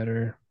look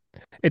better.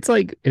 It's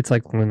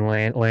like when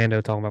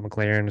Lando talking about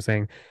McLaren and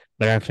saying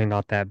they're actually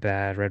not that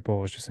bad. Red Bull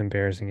was just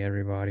embarrassing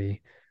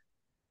everybody.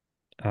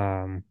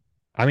 Um,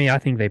 I mean I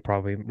think they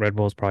probably Red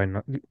Bull's probably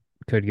not,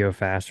 could go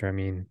faster. I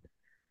mean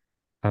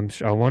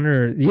I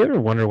wonder. You ever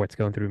wonder what's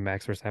going through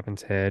Max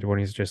Verstappen's head when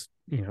he's just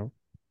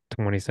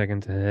 20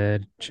 seconds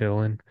ahead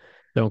chilling?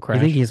 Don't You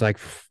think crash. he's like?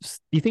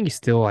 You think he's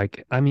still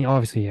like? I mean,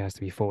 obviously he has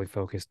to be fully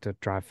focused to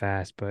drive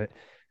fast, but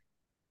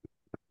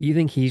you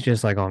think he's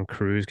just like on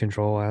cruise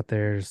control out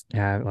there? Just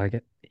have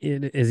like,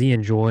 is he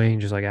enjoying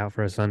just like out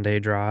for a Sunday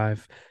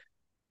drive?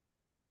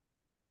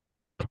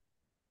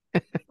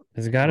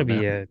 There's I got to don't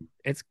know. be a.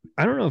 It's.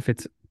 I don't know if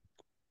it's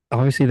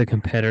obviously the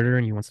competitor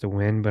and he wants to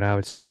win, but I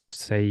would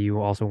say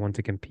you also want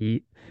to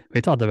compete.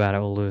 We talked about it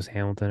with Lewis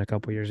Hamilton a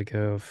couple years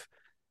ago. Of,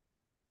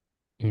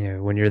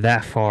 when you're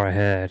that far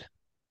ahead,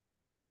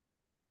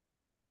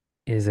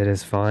 is it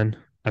as fun?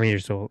 I mean, you're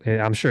still.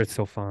 I'm sure it's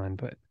still fun,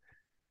 but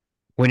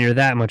when you're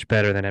that much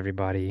better than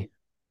everybody,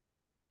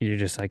 you're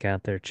just like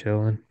out there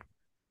chilling.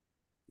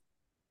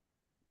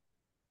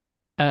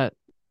 Uh,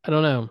 I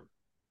don't know.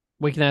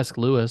 We can ask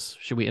Lewis.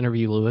 Should we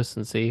interview Lewis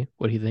and see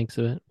what he thinks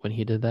of it when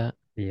he did that?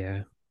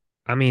 Yeah.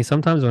 I mean,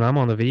 sometimes when I'm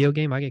on the video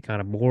game, I get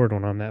kind of bored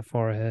when I'm that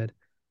far ahead.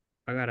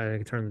 I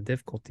gotta turn the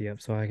difficulty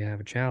up so I can have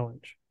a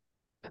challenge.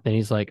 And then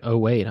he's like, "Oh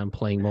wait, I'm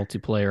playing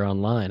multiplayer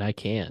online. I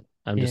can't.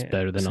 I'm just Yeah.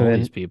 better than So all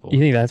these then you people."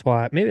 think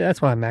maybe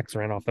that's why Max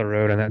ran off the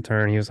road on that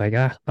turn. He was like,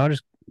 I'll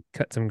just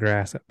cut some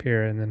grass up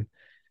here and then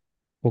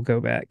we'll go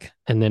back.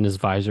 And then his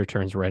visor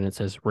turns red and it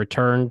says,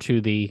 "Return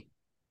to the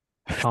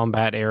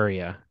combat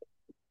area."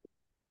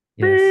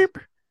 Yes. Beep,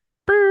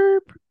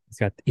 beep.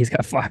 He's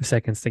got 5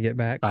 seconds to get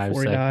back Five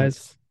before he dies,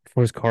 seconds.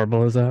 before his car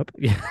blows up.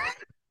 Yeah.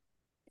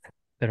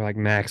 They're like,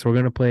 Max, we're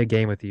gonna play a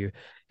game with you.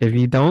 If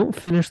you don't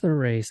finish the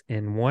race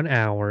in 1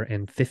 hour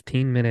and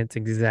 15 minutes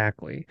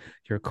exactly,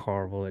 your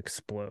car will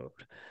explode.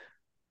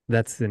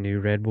 That's the new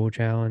Red Bull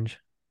challenge.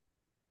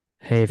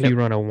 Hey, if Yep. you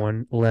run a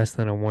one less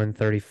than a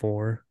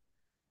 134,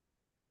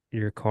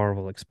 your car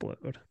will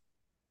explode.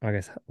 I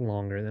guess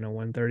longer than a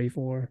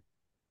 134.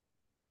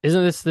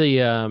 Isn't this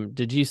the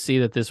did you see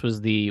that this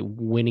was the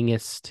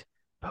winningest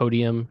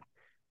podium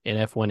in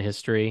F1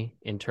 history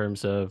in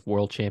terms of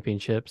world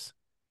championships?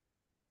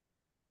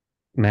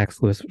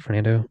 Max Lewis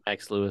Fernando.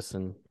 Max Lewis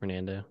and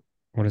Fernando,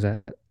 What is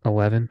that?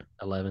 11.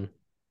 11.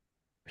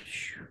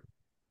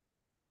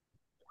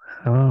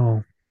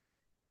 Oh,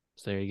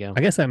 So there you go.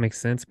 I guess that makes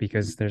sense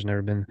because there's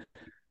never been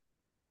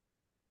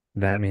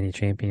that many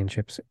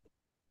championships.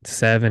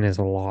 7 is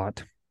a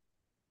lot.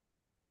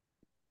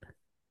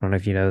 I don't know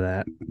if you know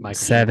that. Michael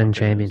Seven Schumacher knows.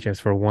 championships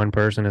for one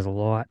person is a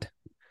lot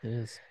It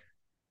is.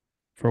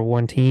 for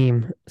one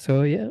team.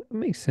 So yeah, it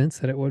makes sense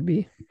that it would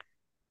be.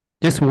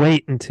 Just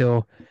wait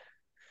until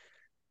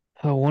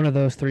one of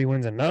those three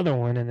wins another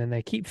one, and then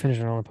they keep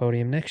finishing on the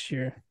podium next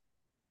year.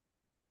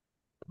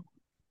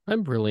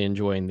 I'm really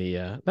enjoying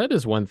the that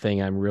is one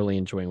thing I'm really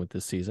enjoying with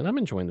this season. I'm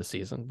enjoying the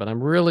season, but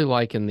I'm really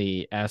liking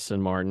the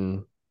Aston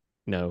Martin,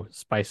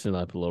 spicing it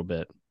up a little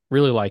bit.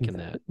 Really liking The,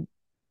 that.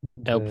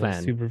 El the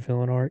Plan. super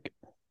villain arc.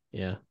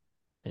 Yeah.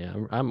 Yeah,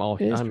 I'm all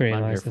It is pretty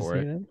I'm here nice to for see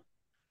it. them.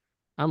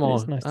 I'm It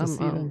is all nice to see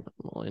them.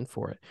 I'm all in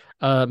for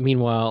it.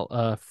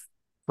 Meanwhile,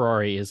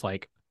 Ferrari is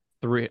like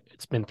three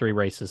it's been three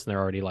races and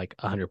they're already like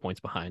 100 points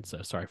behind,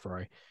 so sorry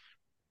Ferrari.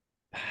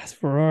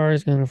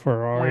 Ferrari's gonna Wah,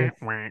 Ferrari.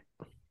 wah.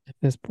 At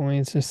this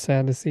point, it's just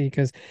sad to see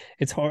because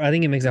it's hard. I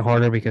think it makes it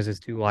harder because it's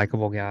two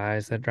likable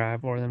guys that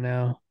drive for them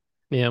now.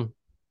 Yeah.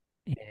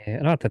 Yeah,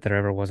 not that there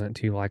ever wasn't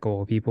two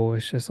likable people.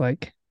 It's just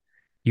like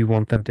you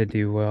want them to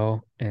do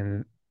well,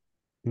 and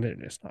they're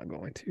just not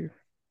going to.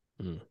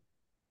 Mm.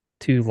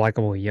 Two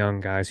likable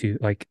young guys who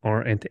like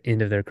aren't at the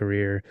end of their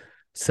career.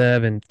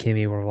 Seb and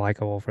Kimmy were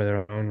likable for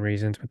their own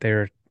reasons, but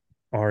they're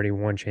already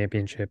won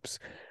championships,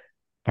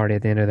 already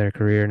at the end of their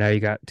career. Now you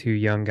got two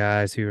young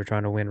guys who are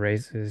trying to win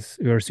races,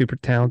 who are super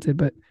talented,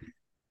 but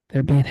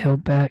they're being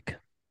held back.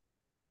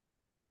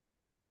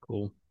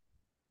 Cool.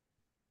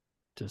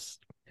 Just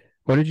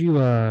What did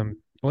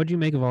you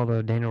make of all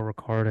the Daniel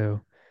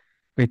Ricciardo?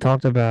 We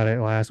talked about it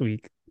last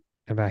week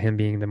about him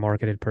being the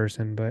marketed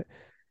person, but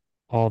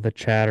all the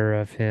chatter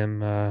of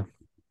him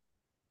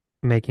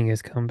making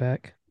his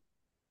comeback.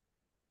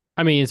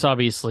 I mean, it's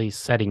obviously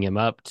setting him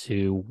up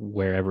to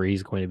wherever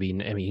he's going to be.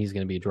 I mean, he's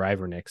going to be a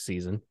driver next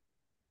season.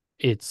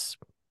 It's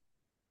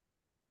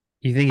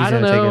You think he's I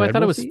don't gonna take a know. I Red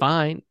thought it Bull was seat?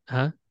 fine.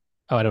 Huh?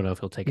 Oh, I don't know if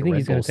he'll take You a think Red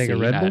he's gonna Bull take a seat.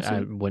 Red Bull I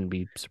seat? wouldn't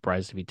be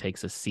surprised if he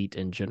takes a seat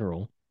in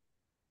general.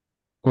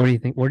 What do you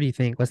think? Where do you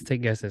think? Let's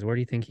take guesses. Where do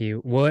you think he?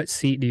 What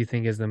seat do you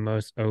think is the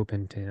most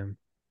open to him?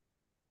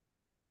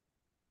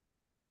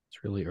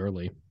 It's really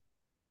early.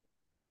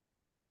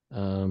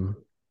 Um,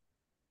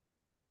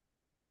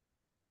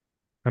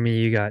 I mean,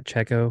 you got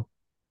Checo,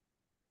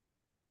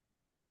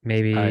 I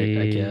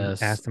maybe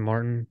guess Aston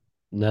Martin.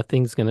 Nah,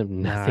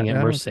 nothing at I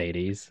don't.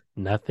 Mercedes,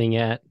 nothing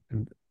at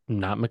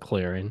not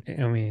McLaren,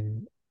 I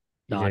mean,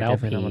 not yeah,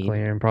 definitely not Alpine,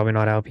 McLaren. Probably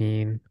not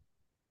Alpine.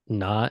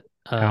 not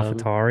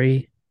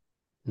AlphaTauri.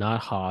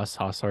 not Haas.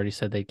 Haas already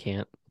said they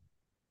can't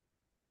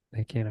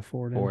They can't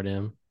afford him. afford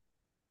him.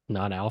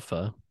 Not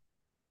Alpha.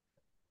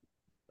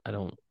 I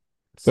don't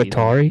But see them.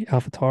 Tari,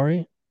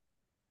 AlphaTauri,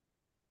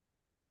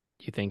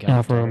 You think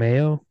Alfa AlphaTauri?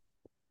 Romeo.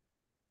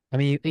 I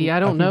mean, See, I I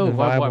don't think know the what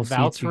viable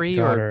seats you Valtteri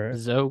got or are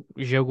Zhou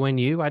Guan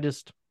Yu. I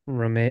just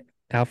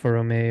Alfa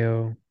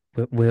Romeo,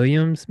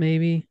 Williams,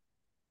 maybe.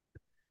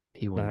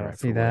 he I wouldn't don't drive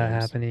see for that Williams.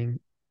 happening.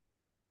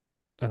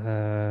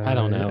 I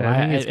don't know. I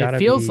think it's got It to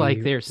feels like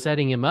be. they're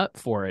setting him up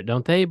for it,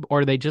 don't they?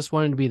 Or they just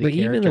want him to be the But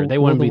even character. They want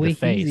well, him to the be the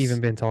way he's face.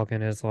 even been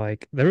talking is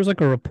like there was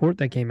like a report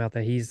that came out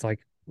that he's like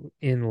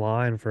in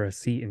line for a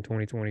seat in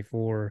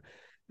 2024.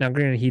 Now,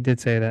 granted, he did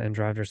say that in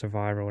Drive to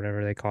Survive or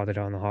whatever they called it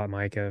on the hot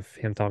mic of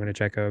him talking to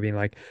Checo, being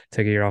like,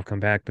 "Take a year off, come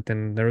back." But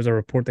then there was a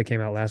report that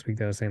came out last week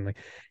that was saying like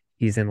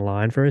he's in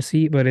line for a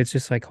seat, but it's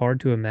just like hard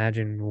to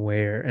imagine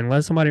where,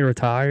 unless somebody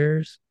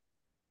retires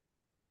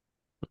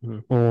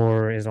Mhm.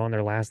 or is on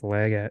their last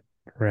leg at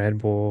Red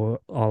Bull,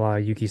 a la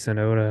Yuki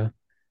Tsunoda.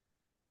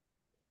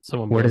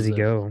 Someone Where does blows he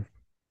it. go?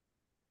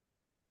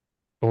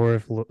 Or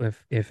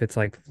if it's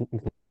like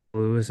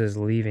Lewis is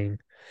leaving.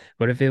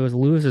 But if it was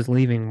Lewis is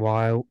leaving,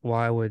 why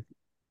would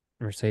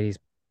Mercedes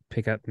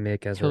pick up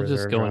Mick as a He'll just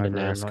reserve go into driver and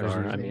not just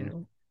NASCAR. use I mean,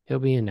 Daniel? he'll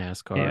be in Yeah,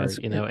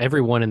 NASCAR.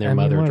 Everyone and their I mean,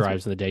 mother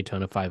drives in the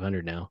Daytona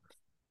 500 now.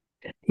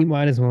 he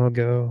might as well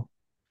go.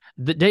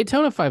 The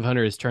Daytona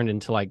 500 has turned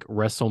into like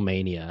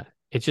WrestleMania.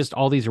 It's just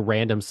all these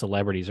random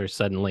celebrities are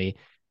suddenly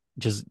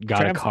just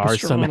got a Travis car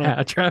Pastrana.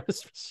 somehow.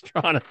 Travis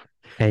Pastrana,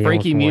 Hey, he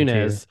Frankie almost won too.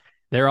 Muniz.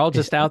 They're all He's,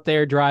 just out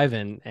there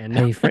driving, and no,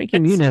 hey, Frankie it's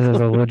Muniz is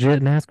a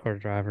legit NASCAR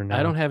driver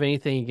I don't now. have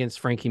anything against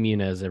Frankie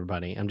Muniz,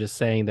 everybody. I'm just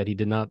saying that he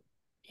did not,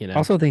 you know.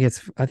 Also, think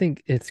it's I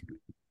think it's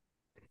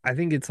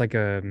like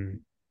a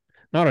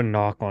not a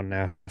knock on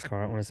NASCAR.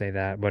 I don't want to say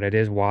that, but it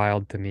is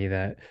wild to me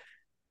that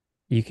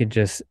you could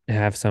just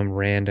have some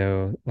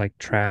rando like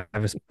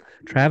Travis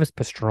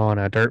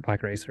Pastrana, a dirt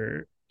bike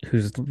racer,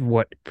 who's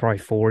what probably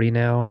 40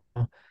 now,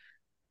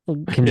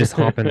 can just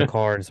hop in the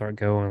car and start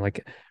going.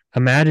 Like,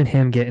 imagine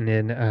him getting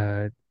in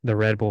the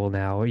Red Bull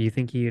now. You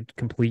think he'd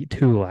complete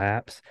 2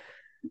 laps?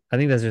 I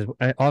think that's just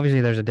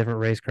obviously there's a different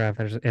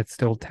racecraft. It's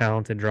still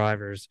talented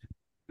drivers.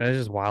 That's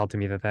just wild to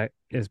me that that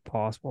is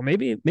possible.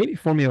 Maybe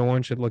Formula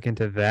One should look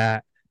into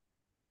that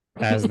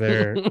as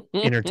their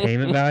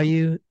entertainment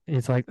value.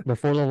 It's like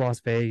before the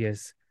Las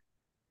Vegas,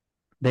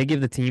 they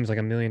give the teams like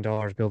 $1 million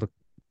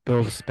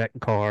build a spec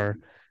car,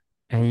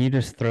 and you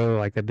just throw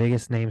like the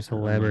biggest name Oh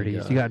my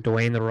celebrities. You God. got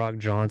Dwayne the Rock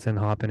Johnson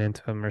hopping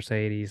into a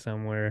Mercedes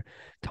somewhere,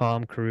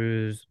 Tom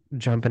Cruise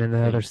jumping in the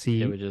other Think it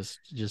seat, would just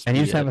and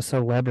you be just have a a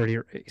celebrity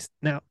race.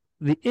 Now,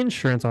 the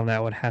insurance on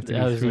that would have to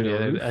I be was through gonna the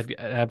get roof. an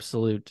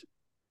absolute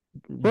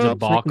Well,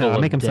 no, debacle I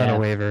make of them sign a death.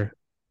 waiver.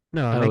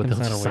 No, I make Oh, them they'll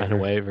sign a just sign a waiver.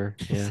 waiver.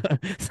 Yeah.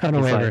 Sign a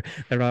He's waiver. like,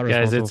 They're not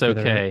guys, responsible it's for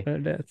their okay.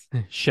 deaths.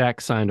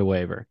 Shaq signed a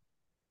waiver.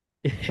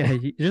 Yeah,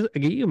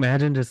 can you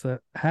imagine just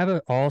have an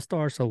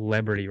all-star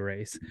celebrity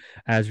race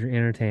as your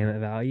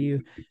entertainment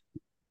value?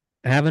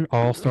 Have an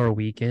all-star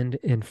weekend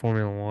in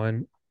Formula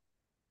One.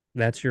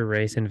 That's your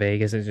race in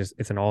Vegas.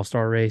 It's an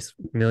all-star race,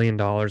 $1 million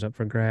up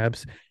for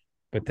grabs.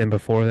 But then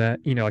before that,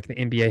 like the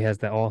NBA has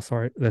the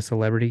all-star, the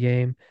celebrity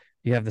game.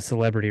 You have the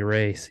celebrity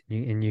race,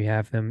 and you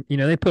have them.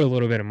 They put a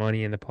little bit of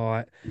money in the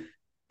pot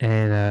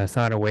and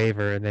sign a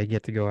waiver, and they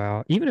get to go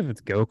out, even if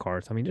it's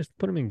go-karts. I mean, just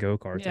put them in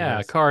go-karts and Yeah,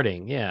 race.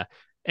 karting. Yeah.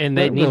 And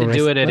Let they them need go to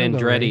do race. it at Let them go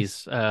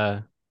race. Andretti's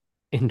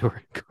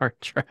indoor kart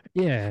track.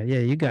 Yeah, yeah.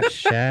 You got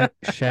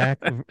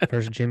Shaq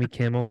versus Jimmy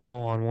Kimmel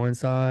on one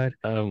side,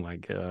 Oh my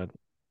God.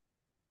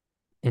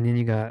 and then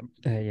you got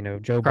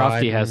Joe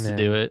Crofty has Biden to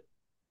do and it.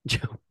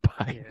 Joe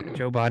yeah, Biden.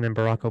 Joe Biden and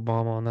Barack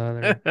Obama on the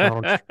other.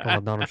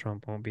 Well, Donald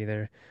Trump won't be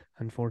there,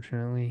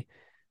 unfortunately.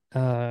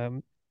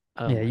 Um,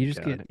 Oh yeah, my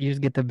God. you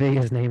just get the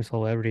biggest name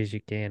celebrities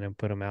you can and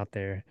put them out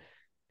there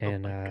Oh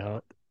and my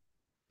God.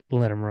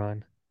 let them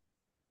run.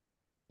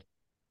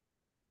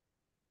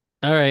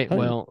 All right.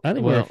 Well, I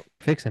think we're well,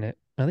 fixing it.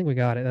 I think we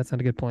got it. That's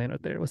not a good plan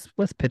out there.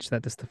 Let's pitch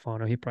that to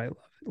Stefano. He probably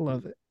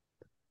love it.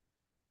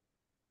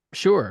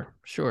 sure,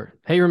 sure.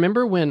 Hey,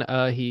 remember when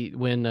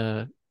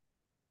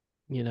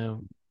you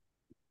know,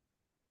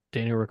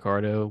 Daniel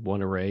Ricciardo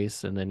won a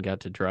race and then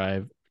got to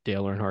drive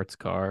Dale Earnhardt's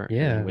car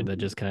and then Yeah, when they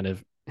just kind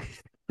of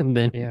and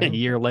then a yeah.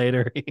 year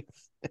later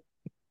he's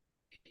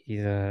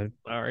He's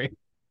sorry.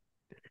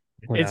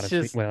 went out It's of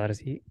sleep, just well out of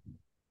heat.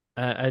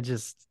 I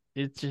just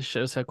it just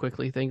shows how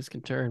quickly things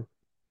can turn.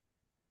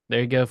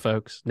 There you go,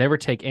 folks. Never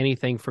take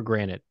anything for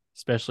granted,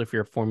 especially if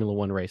you're a Formula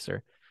One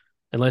racer.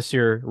 Unless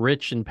you're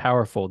rich and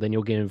powerful, then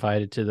you'll get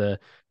invited to the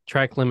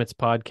Track Limits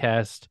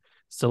podcast,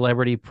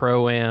 Celebrity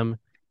Pro Am,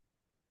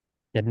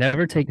 Yeah,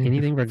 never take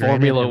anything for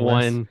granted Formula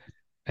One,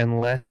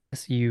 unless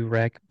you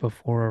wreck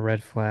before a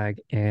red flag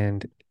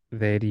and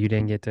they you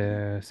didn't get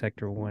to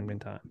sector one in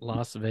time.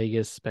 Las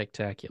Vegas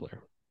Spectacular.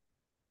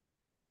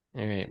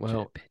 All right. Pitch it,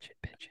 Well, pitch it,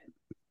 pitch it.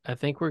 I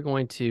think we're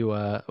going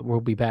to we'll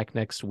be back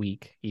next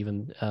week,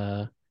 even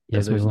though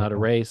Yes, we there's not a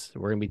will. race.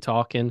 We're gonna be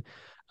talking.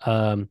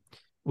 Um,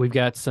 we've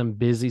got some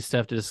busy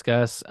stuff to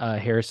discuss.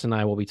 Harris and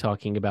I will be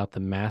talking about the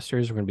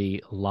Masters. We're gonna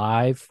be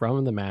live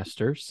from the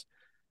Masters.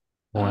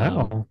 Um,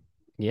 Wow.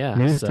 yeah,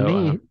 News to so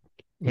me.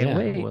 Can't yeah,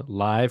 wait.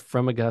 live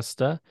from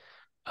Augusta.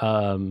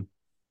 Um,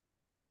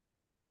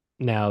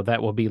 now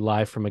that will be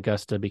live from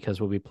Augusta because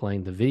we'll be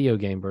playing the video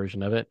game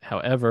version of it.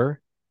 However,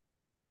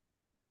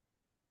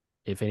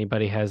 if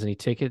anybody has any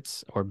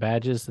tickets or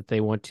badges that they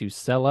want to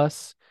sell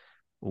us,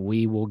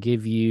 we will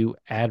give you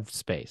ad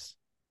space.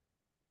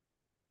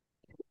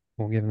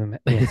 We'll give them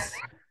yes.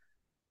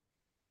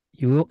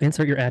 You will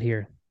insert your ad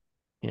here.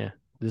 Yeah,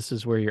 this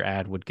is where your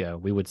ad would go.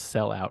 We would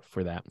sell out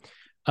for that.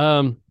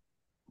 Um,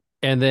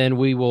 and then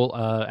we will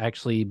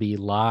actually be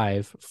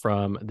live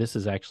from this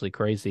is actually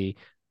crazy,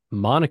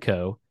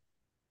 Monaco,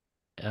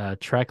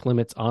 track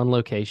limits on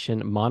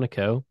location,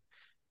 Monaco.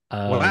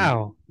 Um,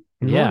 Wow.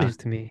 More yeah, news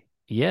to me.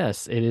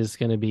 yes, it is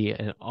going to be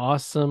an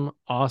awesome,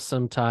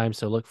 awesome time.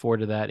 So look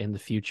forward to that in the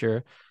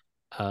future.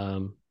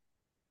 Um,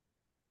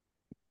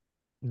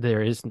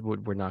 there is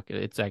we're not gonna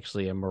it's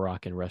actually a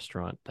Moroccan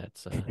restaurant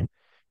that's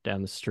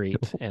down the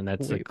street and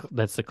Wait,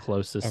 that's the a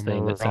closest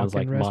thing that sounds Moroccan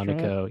like restaurant?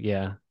 Monaco.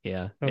 Yeah,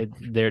 yeah. Oh,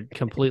 They're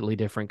completely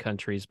different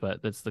countries,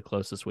 but that's the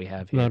closest we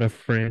have not here. a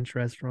French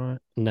restaurant.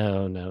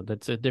 No, no,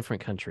 that's a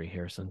different country,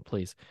 Harrison,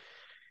 please.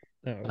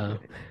 Oh, Uh,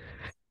 okay.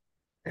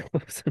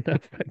 Close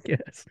enough, I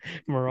guess.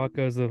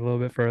 Morocco's a little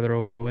bit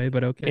further away,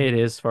 but okay. it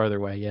is farther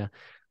away, yeah.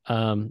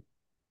 Um,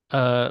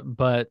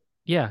 but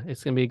yeah,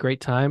 it's gonna be a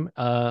great time.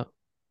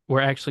 We're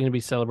actually gonna be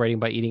celebrating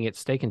by eating at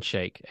Steak and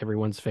Shake,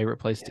 everyone's favorite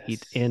place to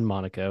eat in Yes.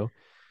 Monaco,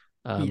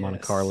 Monte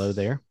Carlo Yes.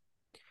 there.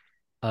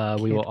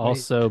 We will Can't wait.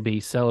 also be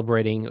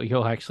celebrating.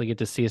 You'll actually get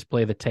to see us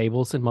play the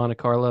tables in Monte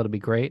Carlo. It'll be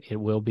great. It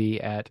will be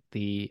at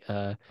the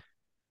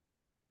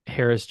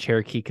Harris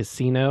Cherokee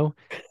Casino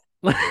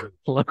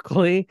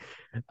locally.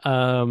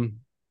 Um,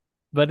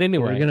 but We're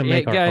anyway, gonna hey,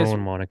 make our guys, own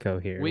Monaco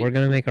here. we We're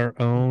gonna make our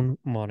own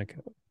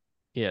Monaco.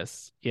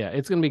 yes, yeah,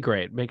 it's gonna be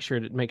great. Make sure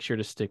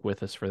to stick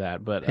with us for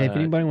that. But Hey, if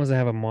anybody wants to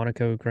have a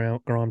Monaco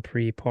Grand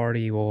Prix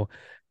party, we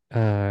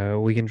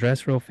can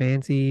dress real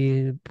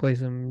fancy, play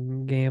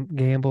some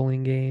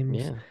gambling games,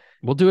 yeah,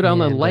 we'll do it on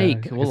the and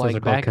lake. I We'll guess those are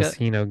like called back up.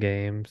 casino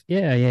games.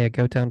 Yeah, yeah.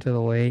 Go down to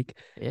the lake.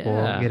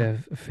 Yeah,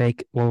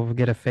 We'll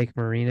get a fake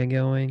marina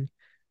going.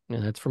 yeah,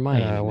 that's from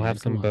Miami, We'll man. have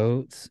Come some on.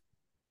 boats,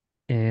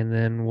 and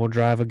then we'll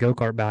drive a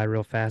go-kart by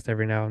real fast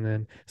every now and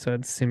then, so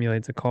it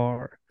simulates a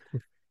car.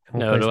 And we'll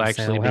No, play it'll some sound.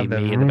 actually We'll be have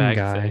the me in the vroom back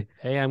guy. saying,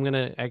 "Hey,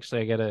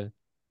 I gotta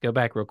go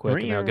back real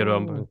quick," and I'll go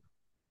to.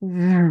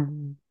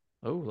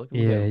 Oh, look at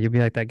him Yeah, go. you'll be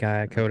like that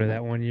guy at Look at Coda him.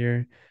 that one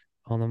year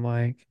on the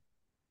mic.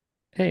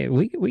 Hey,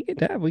 we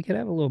could have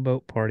a little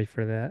boat party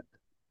for that.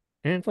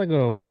 And it's like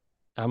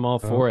I'm all a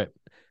for it.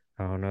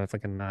 Oh no, it's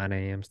like a 9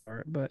 a.m.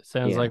 start, but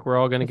Sounds yeah, like we're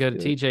all going to let's go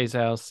to do it. TJ's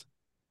house.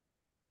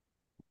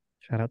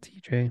 Shout out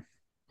TJ.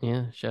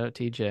 Yeah, shout out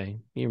TJ.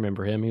 You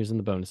remember him? He was in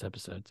the bonus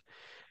episodes.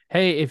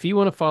 Hey, if you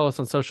want to follow us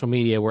on social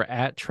media, we're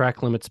at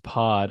Track Limits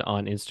Pod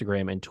on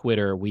Instagram and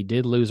Twitter. We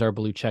did lose our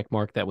blue check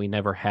mark that we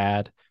never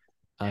had.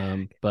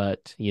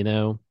 But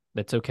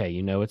that's okay.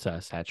 It's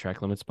us at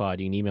Track Limits Pod.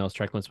 You can email us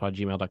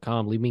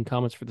tracklimitspod@gmail.com. Leave me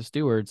comments for the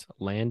stewards.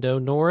 Lando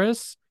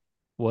Norris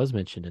was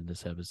mentioned in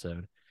this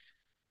episode.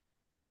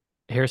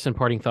 Harrison,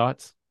 parting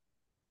thoughts?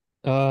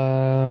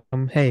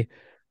 Hey,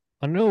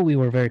 I know we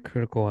were very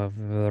critical of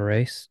the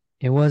race.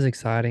 It was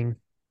exciting.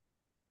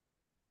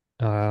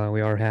 We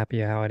are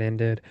happy how it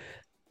ended.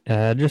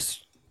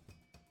 Just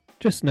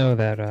know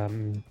that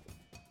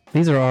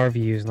these are our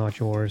views, not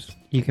yours.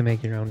 You can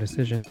make your own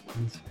decisions.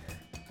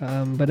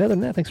 But other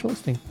than that, thanks for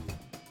listening.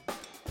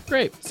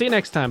 Great. See you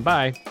next time.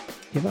 Bye.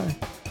 Goodbye.